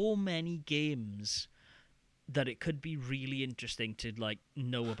so many games that it could be really interesting to like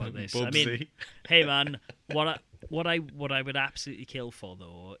know about this. Bubsy. I mean, hey man, what I would absolutely kill for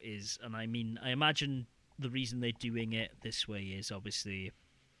though is, and I mean, I imagine the reason they're doing it this way is obviously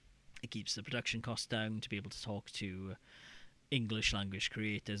it keeps the production costs down to be able to talk to English language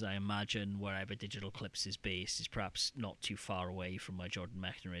creators. I imagine wherever Digital Clips is based is perhaps not too far away from where Jordan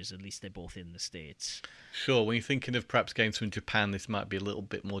Mechner is. At least they're both in the States. Sure, when you're thinking of perhaps games from Japan, this might be a little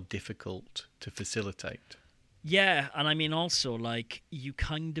bit more difficult to facilitate. Yeah, and I mean also, like, you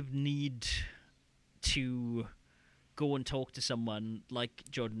kind of need to go and talk to someone like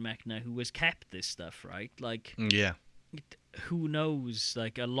Jordan Mechner who has kept this stuff, right? Like, yeah. Who knows?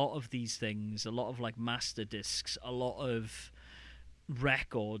 Like, a lot of these things, a lot of, like, master discs, a lot of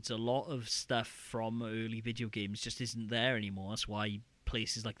records, a lot of stuff from early video games just isn't there anymore. That's why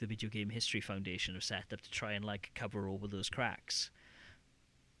places like the Video Game History Foundation have set up to try and, like, cover over those cracks.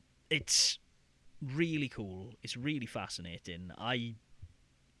 It's really cool. It's really fascinating. I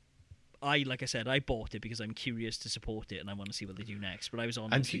like I said, I bought it because I'm curious to support it and I want to see what they do next. But I was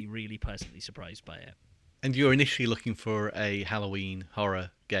honestly really pleasantly surprised by it. And you're initially looking for a Halloween horror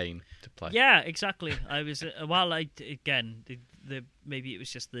game to play. Yeah, exactly. I was maybe it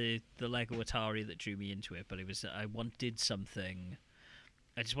was just the Lego Atari that drew me into it, but I wanted something.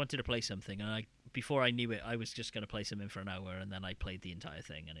 I just wanted to play something, and before I knew it, I was just going to play something for an hour, and then I played the entire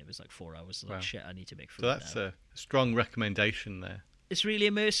thing, and it was like 4 hours. So like, shit, I need to make food. So that's a strong recommendation there. It's really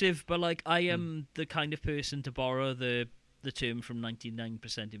immersive, but like I am the kind of person to borrow the term from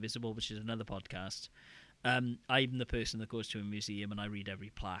 99% Invisible, which is another podcast. I'm the person that goes to a museum and I read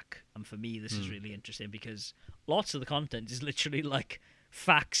every plaque. And for me, this is really interesting because lots of the content is literally like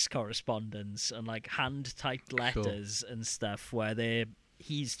fax correspondence and like hand-typed letters and stuff where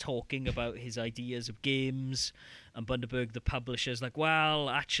he's talking about his ideas of games, and Bundaberg, the publisher's like, well,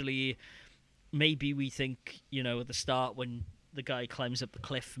 actually, maybe we think, at the start when the guy climbs up the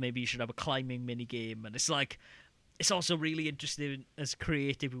cliff, maybe you should have a climbing minigame. And it's like... It's also really interesting as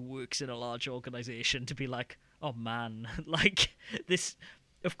creative who works in a large organization to be like, oh man, like this.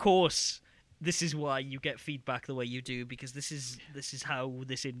 Of course, this is why you get feedback the way you do, because this is how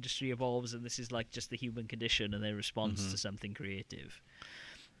this industry evolves, and this is like just the human condition and their response to something creative.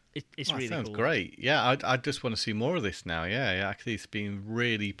 It's really sounds cool. Great. Yeah, I just want to see more of this now. Yeah, actually, it's been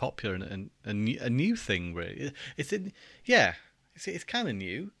really popular and a new thing. Really, it's kind of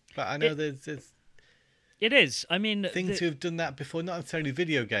new, but I know there's It is. I mean, things who have done that before, not necessarily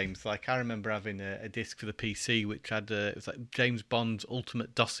video games. Like I remember having a disc for the PC which had it was like James Bond's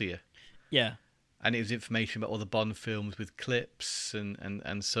Ultimate Dossier. Yeah. And it was information about all the Bond films with clips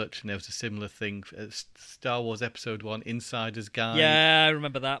and such. And there was a similar thing, Star Wars Episode 1 Insider's Guide. Yeah, I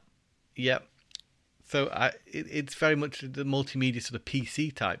remember that. Yep. So it's very much the multimedia sort of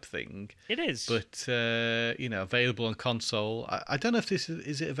PC type thing. It is. But, available on console. I don't know if this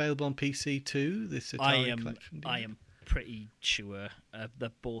is it available on PC too, this Atari collection? I am pretty sure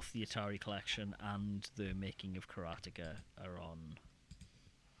that both the Atari collection and the Making of Karateka are on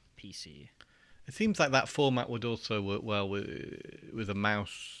PC. It seems like that format would also work well with a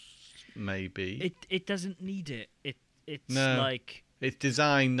mouse maybe. It doesn't need it. It's No. like... It's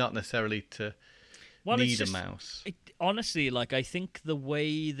designed not necessarily to need a mouse. Honestly, like, I think the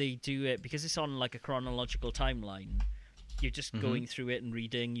way they do it, because it's on like a chronological timeline, you're just going through it and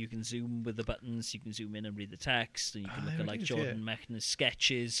reading. You can zoom with the buttons, you can zoom in and read the text, and you can look at like Jordan Mechner's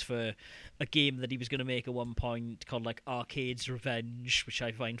sketches for a game that he was going to make at one point called like Arcade's Revenge, which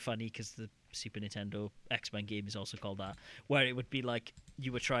I find funny because the Super Nintendo X-Men game is also called that, where it would be like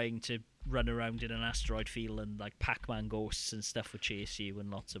you were trying to run around in an asteroid field and like Pac-Man ghosts and stuff would chase you and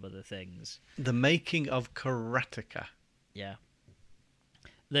lots of other things. The making of Karateka. Yeah.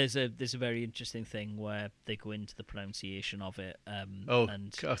 There's a very interesting thing where they go into the pronunciation of it.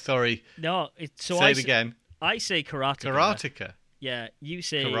 Sorry. No, say it again. I say karateka. Karateka. Yeah, you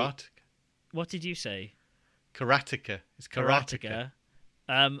say karateka. What did you say? Karateka. It's karateka.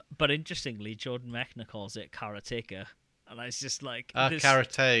 But interestingly, Jordan Mechner calls it karateka, and I was just like,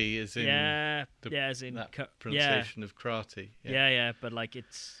 karate is in as in that pronunciation of karate. Yeah, but like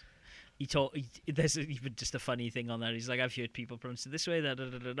it's. There's even just a funny thing on there. He's like, I've heard people pronounce it this way,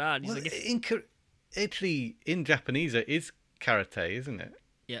 and he's like, actually, in Japanese, it is karate, isn't it?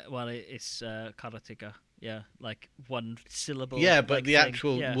 Yeah, well, it's karateka. Yeah, like one syllable. Yeah, but like the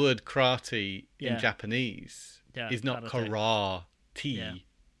actual word karate in Yeah. Japanese is not karate. Yeah.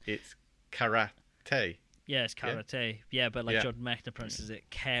 It's karate. Yeah, it's karate. Yeah, but like Jordan Mechner pronounces it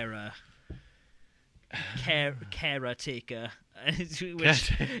karateka.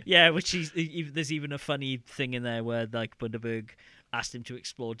 Which there's even a funny thing in there where like Bundaberg asked him to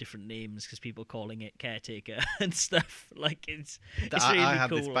explore different names because people calling it caretaker and stuff. Like it's really I had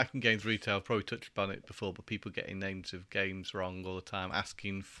cool. this back in games retail. I've probably touched upon it before, but people getting names of games wrong all the time,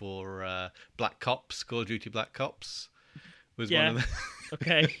 asking for Black Ops, Call of Duty Black Ops was one of them.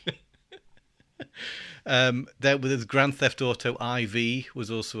 Okay. There was Grand Theft Auto IV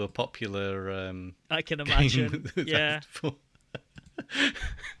was also a popular I can imagine. Yeah.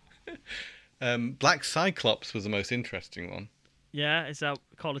 Black Cyclops was the most interesting one. Yeah, is that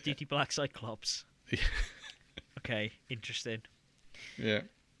Call of Duty Black Cyclops? Okay, interesting. Yeah.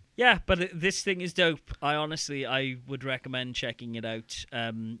 Yeah, but this thing is dope. I would recommend checking it out.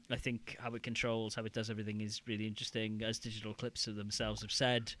 I think how it controls, how it does everything is really interesting. As Digital Clips themselves have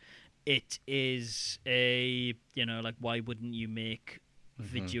said, it is like, why wouldn't you make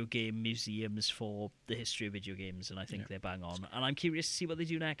video game museums for the history of video games? And I think they're bang on. And I'm curious to see what they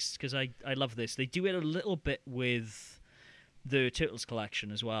do next, because I love this. They do it a little bit with the Turtles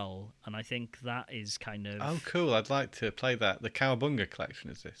collection as well, and I think that is kind of... Oh, cool. I'd like to play that. The Cowabunga collection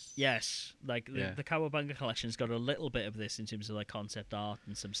is this? Yes. Like, the Cowabunga collection's got a little bit of this in terms of like concept art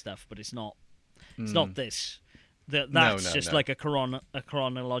and some stuff, but it's not not this. That's just like a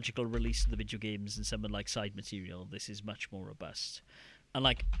chronological release of the video games and some of like side material. This is much more robust. And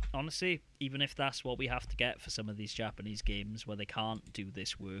like, honestly, even if that's what we have to get for some of these Japanese games where they can't do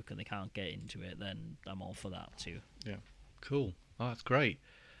this work and they can't get into it, then I'm all for that too. Yeah. Cool. Oh, that's great.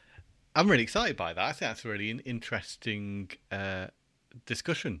 I'm really excited by that. I think that's a really interesting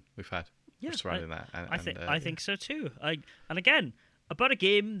discussion we've had surrounding that. I think so too. And again, about a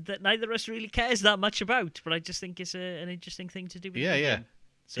game that neither of us really cares that much about, but I just think it's an interesting thing to do with the game.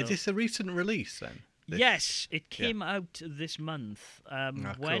 So, is this a recent release then? Yes, it came out this month.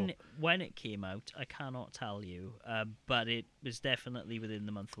 When it came out, I cannot tell you, but it was definitely within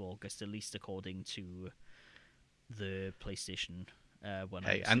the month of August, at least according to the PlayStation one.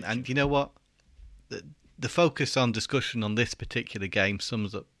 Hey, and you know what? The focus on discussion on this particular game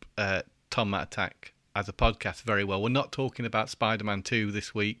sums up Tom Attack as a podcast very well. We're not talking about Spider-Man 2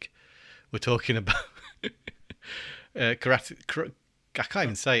 this week. We're talking about karate. I can't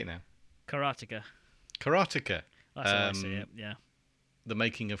even say it now. Karateka. Karateka. That's how I say it. Yeah. The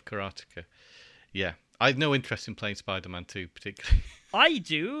making of Karateka. Yeah. I had no interest in playing Spider-Man 2 particularly. I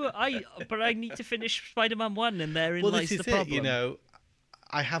do. But I need to finish Spider-Man 1, and therein lies the problem. You know,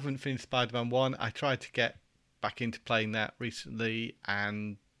 I haven't finished Spider-Man 1. I tried to get back into playing that recently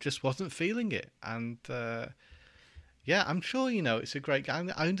and just wasn't feeling it. And I'm sure, it's a great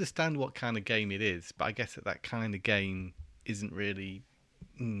game. I understand what kind of game it is, but I guess that kind of game isn't really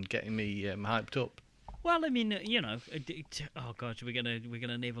getting me hyped up. Well, I mean, oh god, we're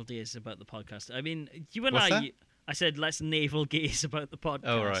gonna navel gaze about the podcast. I mean, you and What's I. That? I said let's navel gaze about the podcast.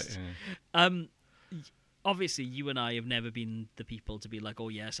 Oh right. Yeah. Obviously, you and I have never been the people to be like, oh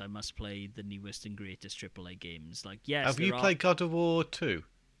yes, I must play the newest and greatest AAA games. Like, yes. Have you played God of War 2?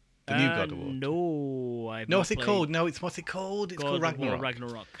 The new God of War 2? No, I've no. not What's it played called? No, what's it called? It's God called Ragnarok.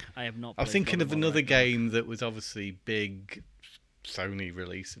 Ragnarok. I have not. I was thinking of another game that was obviously big, Sony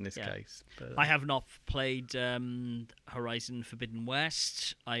release in this Yeah. case. But, I have not played Horizon Forbidden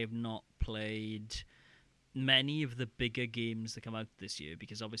West. I have not played many of the bigger games that come out this year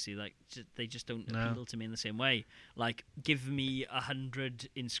because obviously they just don't appeal to me in the same way. Like, give me 100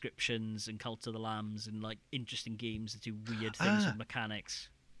 Inscriptions and Cult of the Lambs and like interesting games that do weird things with mechanics.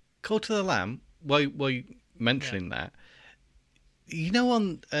 Cult of the Lamb, while you mentioning that, you know,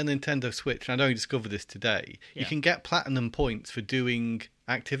 on a Nintendo Switch, and I only discovered this today, you can get platinum points for doing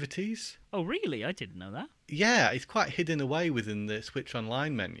activities. Oh, really? I didn't know that. Yeah, it's quite hidden away within the Switch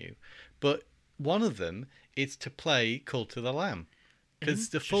Online menu. But one of them is to play Cult of the Lamb. Because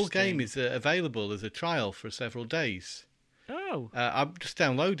the full game is available as a trial for several days. Oh. I'm just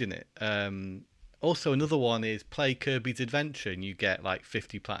downloading it. Also, another one is play Kirby's Adventure, and you get like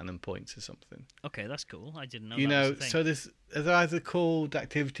 50 platinum points or something. Okay, that's cool. I didn't know. You that know, was a thing. so they're either called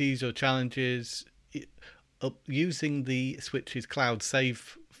activities or challenges. Using the Switch's cloud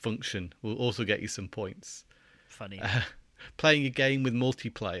save function will also get you some points. Funny. Playing a game with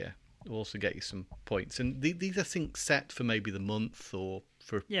multiplayer will also get you some points. And these are things set for maybe the month or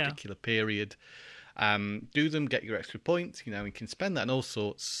for a particular period. Do them, get your extra points. You know, you can spend that on all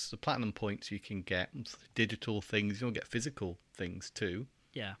sorts. The platinum points you can get digital things. You'll get physical things too.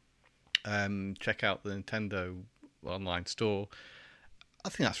 Yeah. Check out the Nintendo online store. I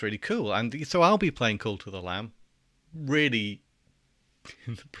think that's really cool. And so I'll be playing Cult of the Lamb. Really,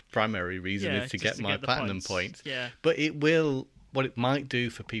 the primary reason is to get my platinum points. Yeah. But it will, what it might do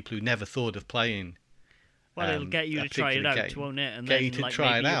for people who never thought of playing. Well, it'll get you to try it out, won't it? And get then, you to like,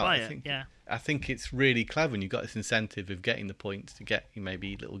 try it out. I think it's really clever, and you've got this incentive of getting the points to get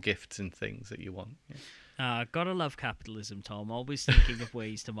maybe little gifts and things that you want. Yeah. Gotta love capitalism, Tom. Always thinking of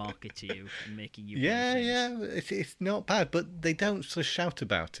ways to market to you and making you. It's not bad, but they don't sort of shout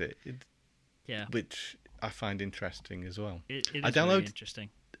about it. Which I find interesting as well. It is very interesting.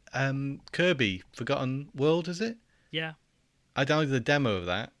 Kirby Forgotten World, is it? Yeah. I downloaded the demo of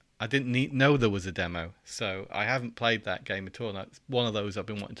that. I didn't know there was a demo, so I haven't played that game at all. It's one of those I've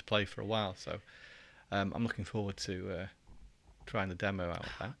been wanting to play for a while, so I'm looking forward to trying the demo out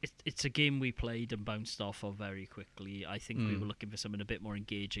of that. It's a game we played and bounced off of very quickly. I think we were looking for something a bit more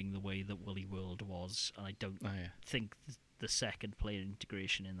engaging the way that Woolly World was, and I don't think the second player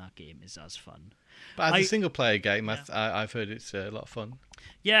integration in that game is as fun. But as a single player game, I've heard it's a lot of fun.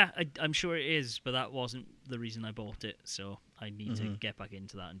 Yeah, I'm sure it is, but that wasn't the reason I bought it, so I need to get back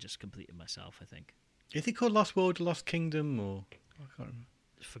into that and just complete it myself, I think. Is it called Lost World, Lost Kingdom, or I can't remember.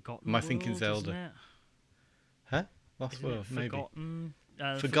 Forgotten Am I thinking Zelda? Isn't it? Huh? Lost World, maybe.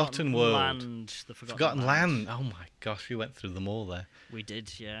 Forgotten World. Land. The Forgotten Land. Oh my gosh, we went through them all there. We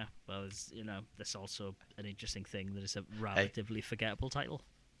did, yeah. Well, there's also an interesting thing that is a relatively forgettable title.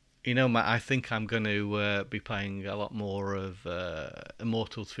 You know, Matt, I think I'm going to be playing a lot more of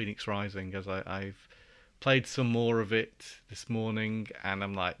Immortals Phoenix Rising, as I've played some more of it this morning, and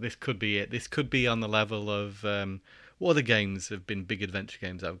I'm like, this could be it. This could be on the level of what other games have been big adventure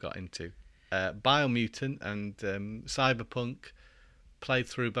games I've got into. Biomutant and Cyberpunk, played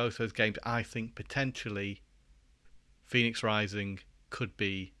through both those games. I think potentially Phoenix Rising could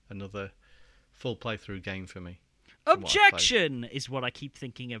be another full playthrough game for me. Objection is what I keep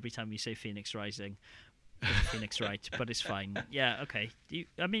thinking every time you say Phoenix Rising. Phoenix Wright, but it's fine. Yeah, okay. You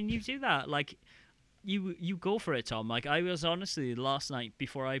do that. Like, you go for it, Tom. Like, I was honestly, last night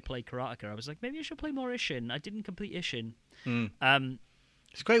before I played Karateka, I was like, maybe I should play more Ishin. I didn't complete Ishin.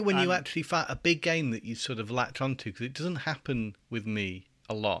 It's great when you actually find a big game that you sort of latch onto, because it doesn't happen with me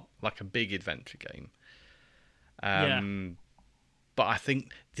a lot, like a big adventure game. But I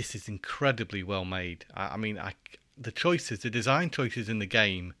think this is incredibly well made. The design choices in the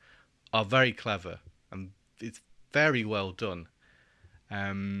game are very clever, and it's very well done.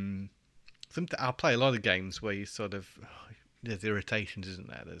 I'll play a lot of games where you sort of, there's irritations, isn't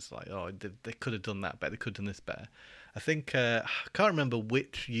there? There's like, they could have done that better, they could have done this better. I think, I can't remember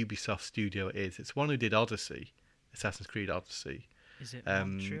which Ubisoft studio it is. It's one who did Odyssey, Assassin's Creed Odyssey. Is it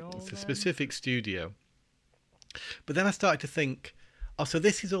Montreal? It's a specific studio. But then I started to think, so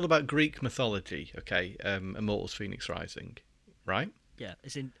this is all about Greek mythology, okay? Immortals Phoenix Rising, right? Yeah,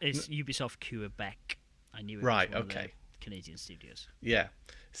 it's Ubisoft Quebec. I knew it right, was one okay. of the Canadian studios. Yeah.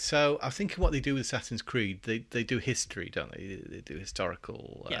 So I was thinking what they do with Assassin's Creed, they do history, don't they? They do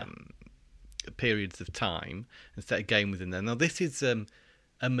historical periods of time and set a game within there. Now this is a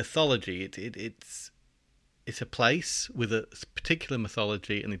mythology. It's a place with a particular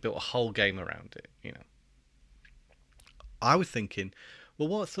mythology, and they built a whole game around it. You know, I was thinking, well,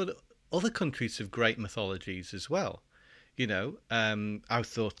 what sort of other countries have great mythologies as well? You know, I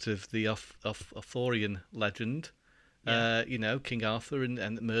thought of the Arthurian legend Yeah. King Arthur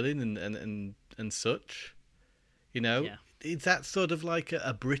and Merlin and such. Yeah. Is that sort of like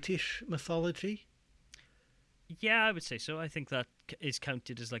a British mythology? Yeah, I would say so. I think that is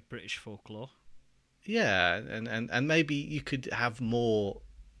counted as like British folklore. Yeah, and maybe you could have more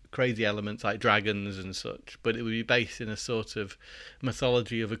crazy elements like dragons and such, but it would be based in a sort of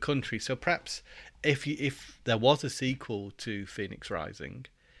mythology of a country. So perhaps if there was a sequel to Phoenix Rising,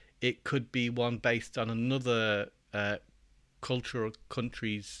 it could be one based on another cultural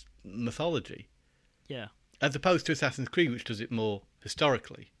country's mythology, Yeah. as opposed to Assassin's Creed, which does it more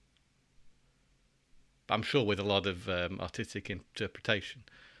historically. I'm sure with a lot of artistic interpretation.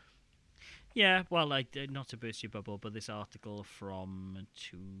 Yeah, well, like, not to burst your bubble, but this article from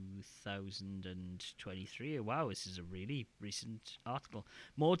 2023. Wow, this is a really recent article.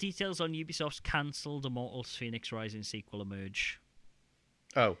 More details on Ubisoft's cancelled Immortals Phoenix Rising sequel emerge.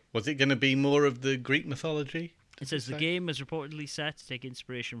 Oh, was it going to be more of the Greek mythology? It says the game is reportedly set to take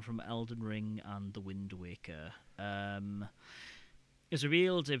inspiration from Elden Ring and The Wind Waker. It was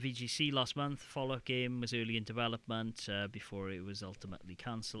revealed at VGC last month. The follow-up game was early in development before it was ultimately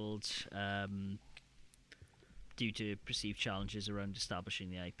cancelled due to perceived challenges around establishing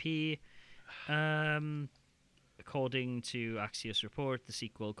the IP. According to Axios report, the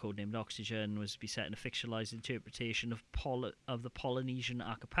sequel, codenamed Oxygen, was to be set in a fictionalized interpretation of the Polynesian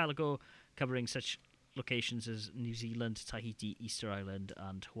archipelago, covering such locations as New Zealand, Tahiti, Easter Island,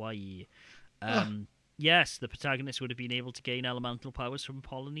 and Hawaii. Yes, the protagonist would have been able to gain elemental powers from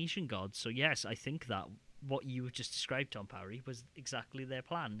Polynesian gods. So yes, I think that what you just described, Tom Parry, was exactly their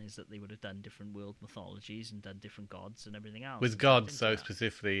plan, is that they would have done different world mythologies and done different gods and everything else. With gods, so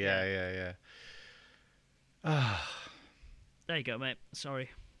specifically, yeah. There you go, mate.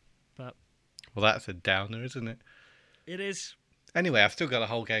 Sorry. But well, that's a downer, isn't it? It is. Anyway, I've still got a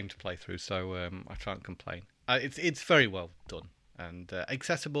whole game to play through, so I can't complain. It's very well done. And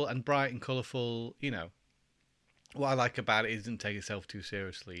accessible and bright and colourful. What I like about it isn't take itself too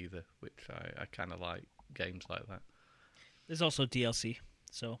seriously either, which I kind of like games like that. There's also DLC,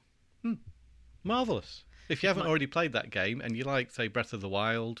 so marvellous. If you haven't already played that game and you like, say, Breath of the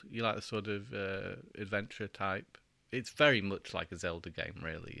Wild, you like the sort of adventure type, it's very much like a Zelda game,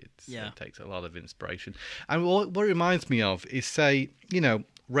 really. It takes a lot of inspiration. And what it reminds me of is, say,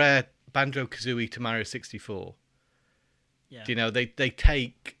 Rare Banjo-Kazooie to Mario 64. Yeah. They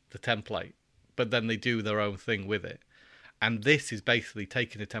take the template, but then they do their own thing with it. And this is basically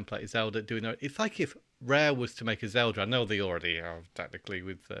taking a template of Zelda, doing it. It's like if Rare was to make a Zelda. I know they already are, technically,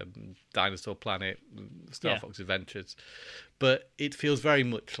 with Dinosaur Planet, Star Fox Adventures. But it feels very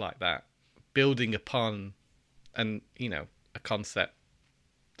much like that, building upon a concept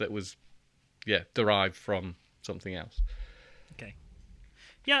that was, derived from something else. Okay.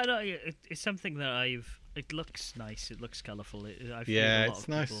 Yeah, no, it's something that it looks nice. It looks colourful. I've heard a lot of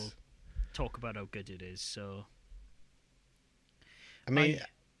people talk about how good it is. So, I mean,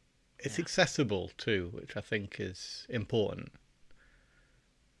 it's accessible too, which I think is important.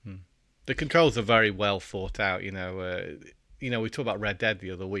 The controls are very well thought out. We talked about Red Dead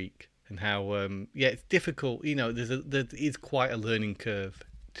the other week and how it's difficult. There is quite a learning curve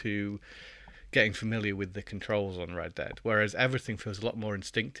to getting familiar with the controls on Red Dead, whereas everything feels a lot more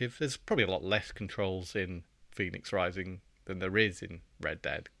instinctive. There's probably a lot less controls in Phoenix Rising than there is in Red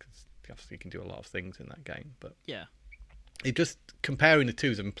Dead, because obviously you can do a lot of things in that game. But it just, comparing the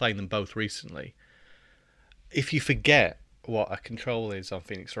two, I've been playing them both recently. If you forget what a control is on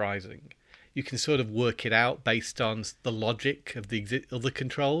Phoenix Rising, you can sort of work it out based on the logic of the other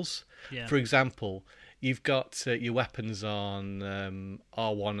controls. Yeah. For example, you've got your weapons on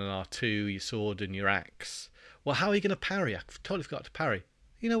R1 and R2, your sword and your axe. Well, how are you going to parry? I totally forgot to parry.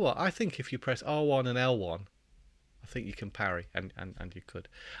 You know what? I think if you press R1 and L1, I think you can parry, and you could.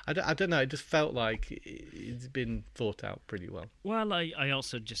 I don't know. It just felt like it's been thought out pretty well. Well, I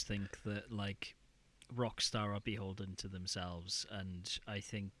also just think that, like, Rockstar are beholden to themselves, and I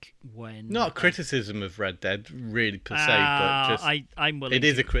think when not criticism of Red Dead really per se, but just I'm willing. It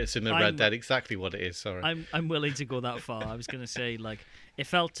is a criticism of Red Dead, exactly what it is. Sorry, I'm willing to go that far. I was going to say, like, it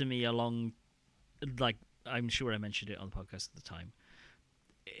felt to me along, like, I'm sure I mentioned it on the podcast at the time.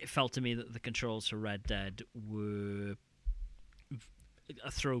 It felt to me that the controls for Red Dead were a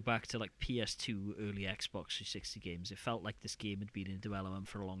throwback to, like, PS2, early Xbox 360 games. It felt like this game had been in development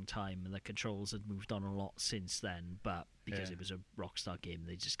for a long time, and the controls had moved on a lot since then, but because it was a Rockstar game,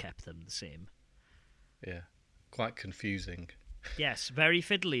 they just kept them the same. Yeah, quite confusing. Yes, very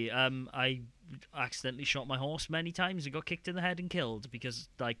fiddly. I accidentally shot my horse many times and got kicked in the head and killed, because,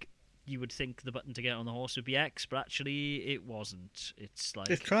 like, you would think the button to get on the horse would be X, but actually it wasn't. It's like...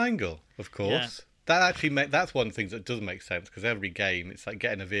 It's triangle, of course. That actually that's one of the things that does make sense, because every game, it's like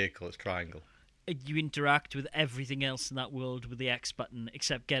getting a vehicle, it's triangle. You interact with everything else in that world with the X button,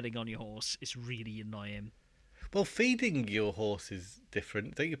 except getting on your horse. It's really annoying. Well, feeding your horse is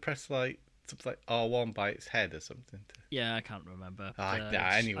different. Don't you press like something like R1 by its head or something? Yeah, I can't remember.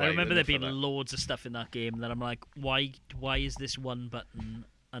 Anyway, I remember there being enough of that. loads of stuff in that game that I'm like, why is this one button?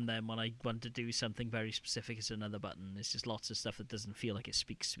 And then when I want to do something very specific, it's another button. It's just lots of stuff that doesn't feel like it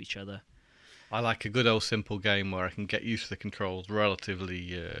speaks to each other. I like a good old simple game where I can get used to the controls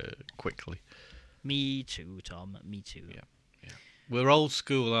relatively quickly. Me too, Tom. Me too. Yeah. We're old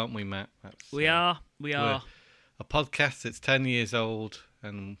school, aren't we, Matt? We are. We're a podcast that's 10 years old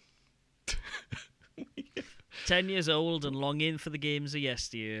and 10 years old and longing for the games of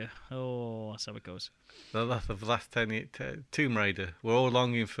yesteryear. Oh, that's how it goes. the last 10 years. Tomb Raider. We're all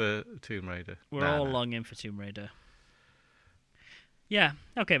longing for Tomb Raider. We're all longing for Tomb Raider. Yeah,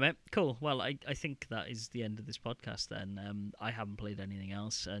 okay, mate. Cool. Well, I think that is the end of this podcast then. I haven't played anything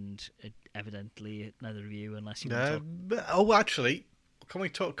else, and evidently neither of you, unless you want to talk. Oh, actually, can we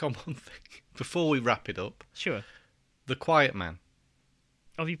talk on one thing before we wrap it up? Sure. The Quiet Man.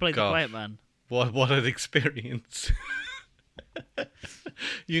 Have you played Gosh. The Quiet Man? What an experience.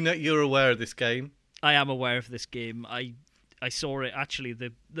 You're aware of this game? I am aware of this game. I saw it, actually.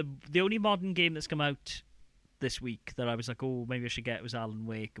 The only modern game that's come out this week that I was like, oh, maybe I should get was Alan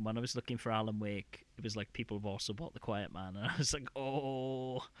Wake. And when I was looking for Alan Wake, it was like people have also bought The Quiet Man. And I was like,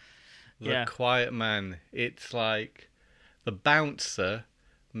 oh. The Quiet Man. It's like the Bouncer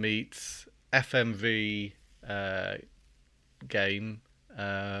meets FMV game.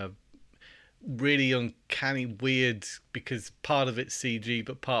 Really uncanny, weird, because part of it's CG,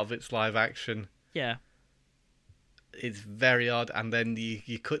 but part of it's live action. Yeah. It's very odd, and then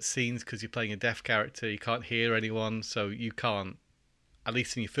you cut scenes because you're playing a deaf character. You can't hear anyone, so you can't. At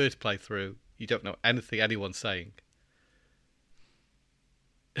least in your first playthrough, you don't know anything anyone's saying.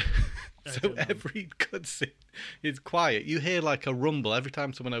 So every cutscene is quiet. You hear like a rumble every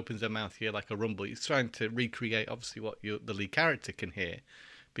time someone opens their mouth. You hear like a rumble. It's trying to recreate, obviously, what the lead character can hear,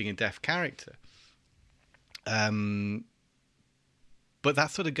 being a deaf character. But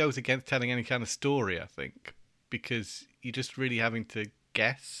that sort of goes against telling any kind of story, I think, because you're just really having to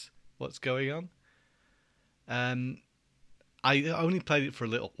guess what's going on. I only played it for a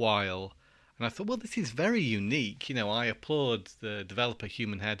little while, and I thought, well, this is very unique. I applaud the developer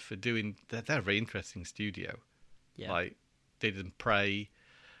Human Head for doing. They're a very interesting studio. Yeah. Like they did Prey,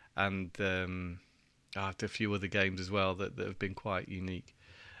 and a few other games as well that have been quite unique.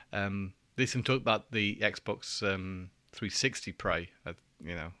 There's some talk about the Xbox 360 Prey.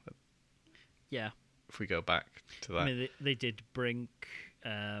 Yeah. If we go back to that. I mean, they did Brink.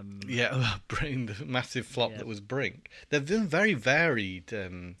 Brink, the massive flop that was Brink. They've done very varied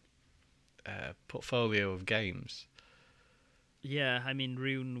portfolio of games. Yeah, I mean,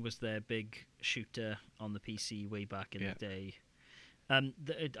 Rune was their big shooter on the PC way back in the day. I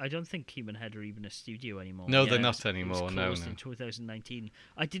don't think Human Head are even a studio anymore. No, they're not anymore. It was closed in 2019.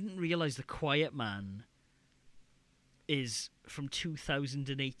 I didn't realise The Quiet Man is from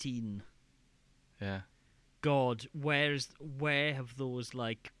 2018. Yeah. God, where have those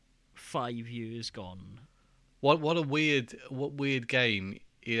 5 years gone? What a weird game.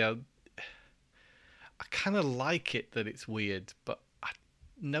 I kind of like it that it's weird, but I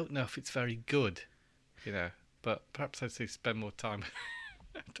don't know if it's very good. But perhaps I'd say spend more time.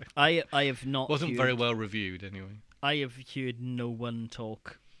 I have not. Wasn't very well reviewed anyway. I have heard no one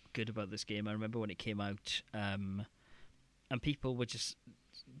talk good about this game. I remember when it came out, and people were just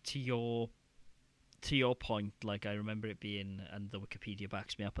to your point. Like, I remember it being, and the Wikipedia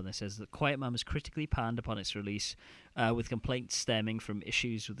backs me up on this, says that Quiet Man was critically panned upon its release, with complaints stemming from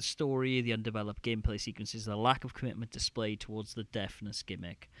issues with the story, the undeveloped gameplay sequences, the lack of commitment displayed towards the deafness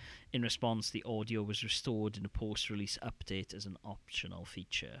gimmick. In response, the audio was restored in a post-release update as an optional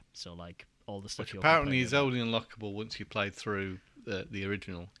feature. So, all the stuff. Which apparently is only unlockable once you played through the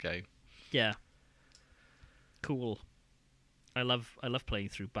original game. Yeah. Cool. I love playing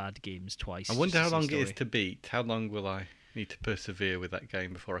through bad games twice. I wonder how long it is to beat. How long will I need to persevere with that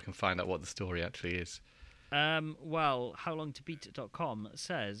game before I can find out what the story actually is? Well, howlongtobeat.com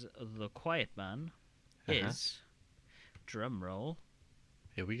says The Quiet Man is, drum roll,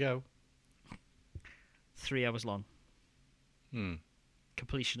 here we go, 3 hours long.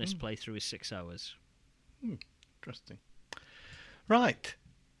 Completionist playthrough is 6 hours. Interesting. Right.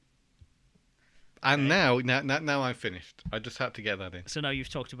 And now I'm finished. I just had to get that in. So now you've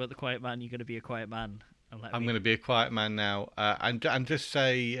talked about The Quiet Man, you're going to be a quiet man. I'm going to be a quiet man now. And just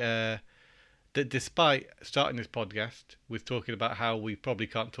say that despite starting this podcast with talking about how we probably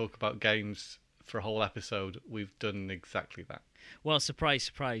can't talk about games for a whole episode, we've done exactly that. Well, surprise,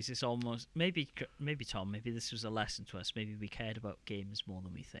 surprise. It's almost maybe Tom. Maybe this was a lesson to us. Maybe we cared about games more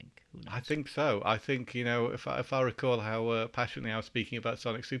than we think. Who knows? I think so. I think, if I recall how passionately I was speaking about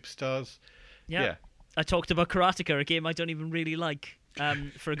Sonic Superstars, yeah. I talked about Karateka, a game I don't even really like,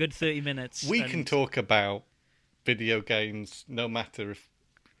 for a good 30 minutes. We can talk about video games no matter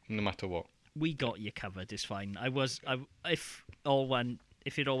what. We got you covered. It's fine. If it all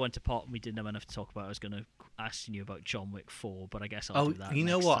went to pot and we didn't have enough to talk about, I was going to ask you about John Wick 4, but I guess I'll do that. You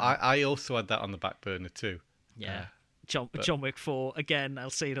know next what? time. I also had that on the back burner too. Yeah. John Wick 4, again, I'll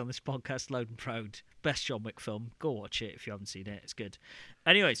say it on this podcast loud and proud. Best John Wick film. Go watch it if you haven't seen it. It's good.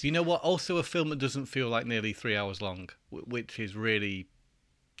 Anyways. You know what? Also a film that doesn't feel like nearly 3 hours long, which is really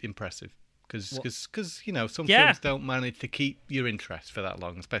impressive. Because some films don't manage to keep your interest for that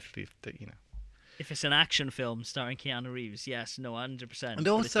long, especially if it's an action film starring Keanu Reeves, yes, no, 100%. And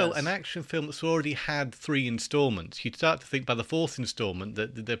also an action film that's already had 3 installments. You'd start to think by the 4th installment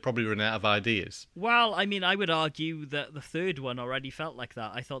that they're probably running out of ideas. Well, I mean, I would argue that the 3rd one already felt like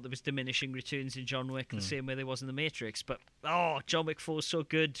that. I thought there was diminishing returns in John Wick the same way there was in The Matrix. But, John Wick 4 is so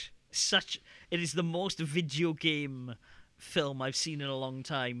good. It is the most video game film I've seen in a long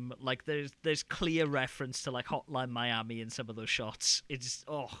time. Like, there's clear reference to, like, Hotline Miami in some of those shots. It's,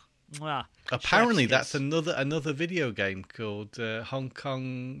 apparently that's another video game called Hong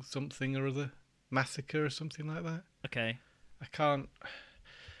Kong something or other Massacre or something like that. Okay. I can't.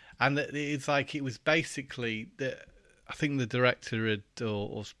 And it's like it was basically I think the director had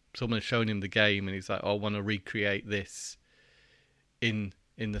or someone had shown him the game and he's like, I want to recreate this in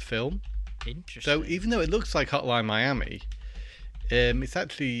the film. Interesting. So even though it looks like Hotline Miami, it's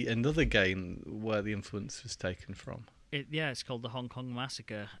actually another game where the influence was taken from. It's called the Hong Kong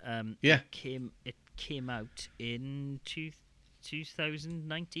Massacre. It came out in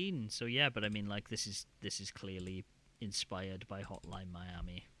 2019. So yeah, but I mean, like this is clearly inspired by Hotline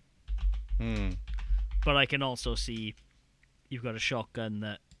Miami. But I can also see you've got a shotgun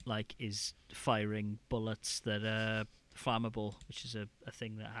that like is firing bullets that are flammable, which is a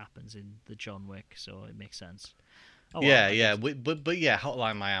thing that happens in the John Wick. So it makes sense. But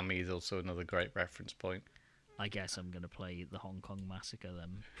Hotline Miami is also another great reference point. I guess I'm going to play the Hong Kong Massacre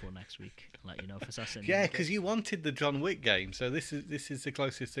then for next week. Let you know if it's us. Yeah, because you wanted the John Wick game, so this is the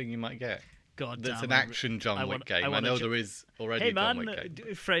closest thing you might get. God That's damn, an action John Wick game. I know there is already a John Wick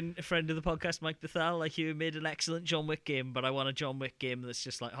game. Friend of the podcast, Mike Bethel, like you made an excellent John Wick game, but I want a John Wick game that's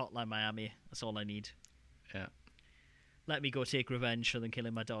just like Hotline Miami. That's all I need. Yeah. Let me go take revenge for them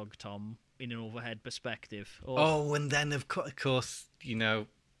killing my dog, Tom, in an overhead perspective. And then of course,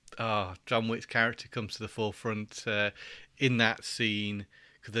 John Wick's character comes to the forefront in that scene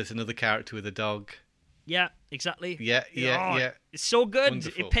because there's another character with a dog. Yeah, exactly. Yeah. It's so good.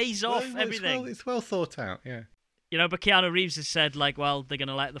 Wonderful. It pays off everything. It's well thought out, yeah. But Keanu Reeves has said, like, well, they're going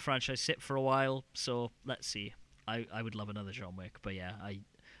to let the franchise sit for a while, so let's see. I would love another John Wick, but yeah,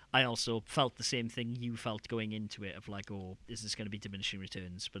 I also felt the same thing you felt going into it of like, is this going to be diminishing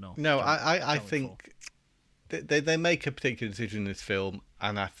returns? But no. No, I think they make a particular decision in this film,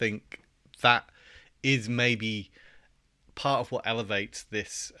 and I think that is maybe part of what elevates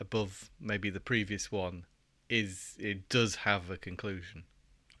this above maybe the previous one. Is it does have a conclusion.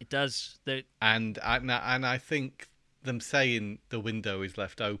 It does. And I think them saying the window is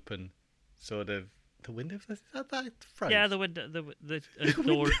left open, sort of. The window? Is that phrase? Yeah, the window, the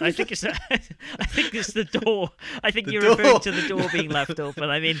door. I think it's the door. I think you're referring to the door being left open.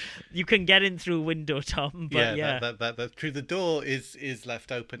 I mean, you can get in through a window, Tom. But yeah. That's true. The door is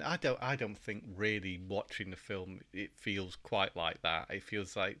left open. I don't think really watching the film it feels quite like that. It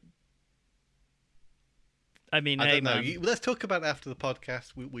feels like. I mean, I don't know. Let's talk about it after the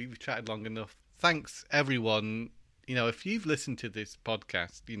podcast. We've chatted long enough. Thanks, everyone. If you've listened to this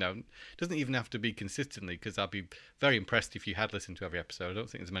podcast, it doesn't even have to be consistently, because I'd be very impressed if you had listened to every episode. I don't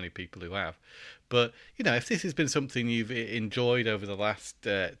think there's many people who have. But, if this has been something you've enjoyed over the last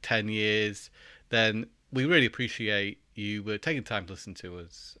 10 years, then we really appreciate you taking time to listen to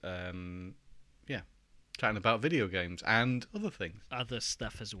us. Chatting about video games and other things. Other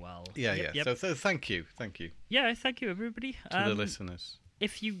stuff as well. Yeah. So thank you. Yeah, thank you, everybody. To the listeners.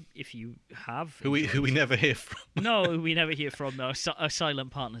 If you have who we never hear from. No, we never hear from our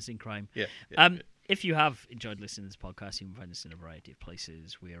silent partners in crime. Yeah. If you have enjoyed listening to this podcast, you can find us in a variety of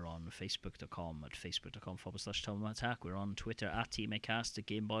places. We're on facebook.com@facebook.com/TomAttack. We're on Twitter @TMAcast, at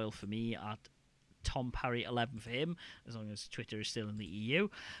GameBoyle for me, at TomParry11 for him, as long as Twitter is still in the EU.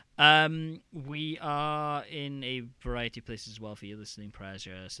 We are in a variety of places as well for your listening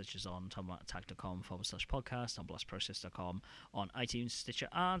pleasure, such as on tomattack.com/podcast, on blastprocess.com, on iTunes, Stitcher,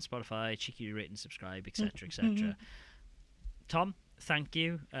 and Spotify. Cheeky rate and subscribe, etc., etc. Tom, thank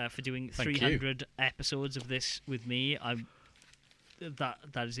you for doing 300 episodes of this with me.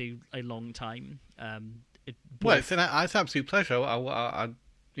 That is a long time. Well, it's an absolute pleasure. I'd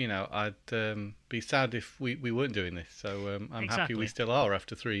be sad if we weren't doing this. So I'm happy we still are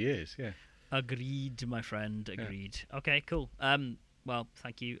after 3 years. Yeah. Agreed, my friend. Agreed. Yeah. Okay, cool. Well,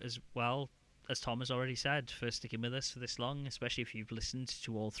 thank you as well, as Tom has already said, for sticking with us for this long, especially if you've listened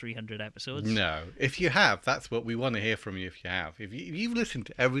to all 300 episodes. No, if you have, that's what we want to hear from you. If you have, if you've listened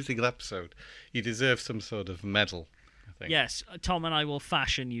to every single episode, you deserve some sort of medal. Yes, Tom and I will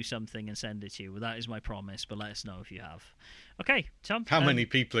fashion you something and send it to you. That is my promise, but let us know if you have. Okay, Tom. How many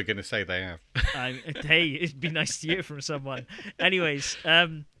people are going to say they have? Hey, it'd be nice to hear from someone. Anyways,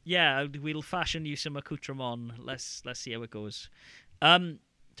 yeah, we'll fashion you some accoutrement. Let's see how it goes. Tom,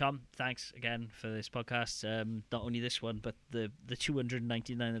 thanks again for this podcast. Not only this one, but the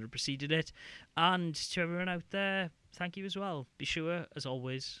 299 that have preceded it. And to everyone out there, thank you as well. Be sure, as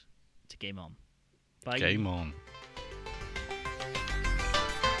always, to game on. Bye. Game on.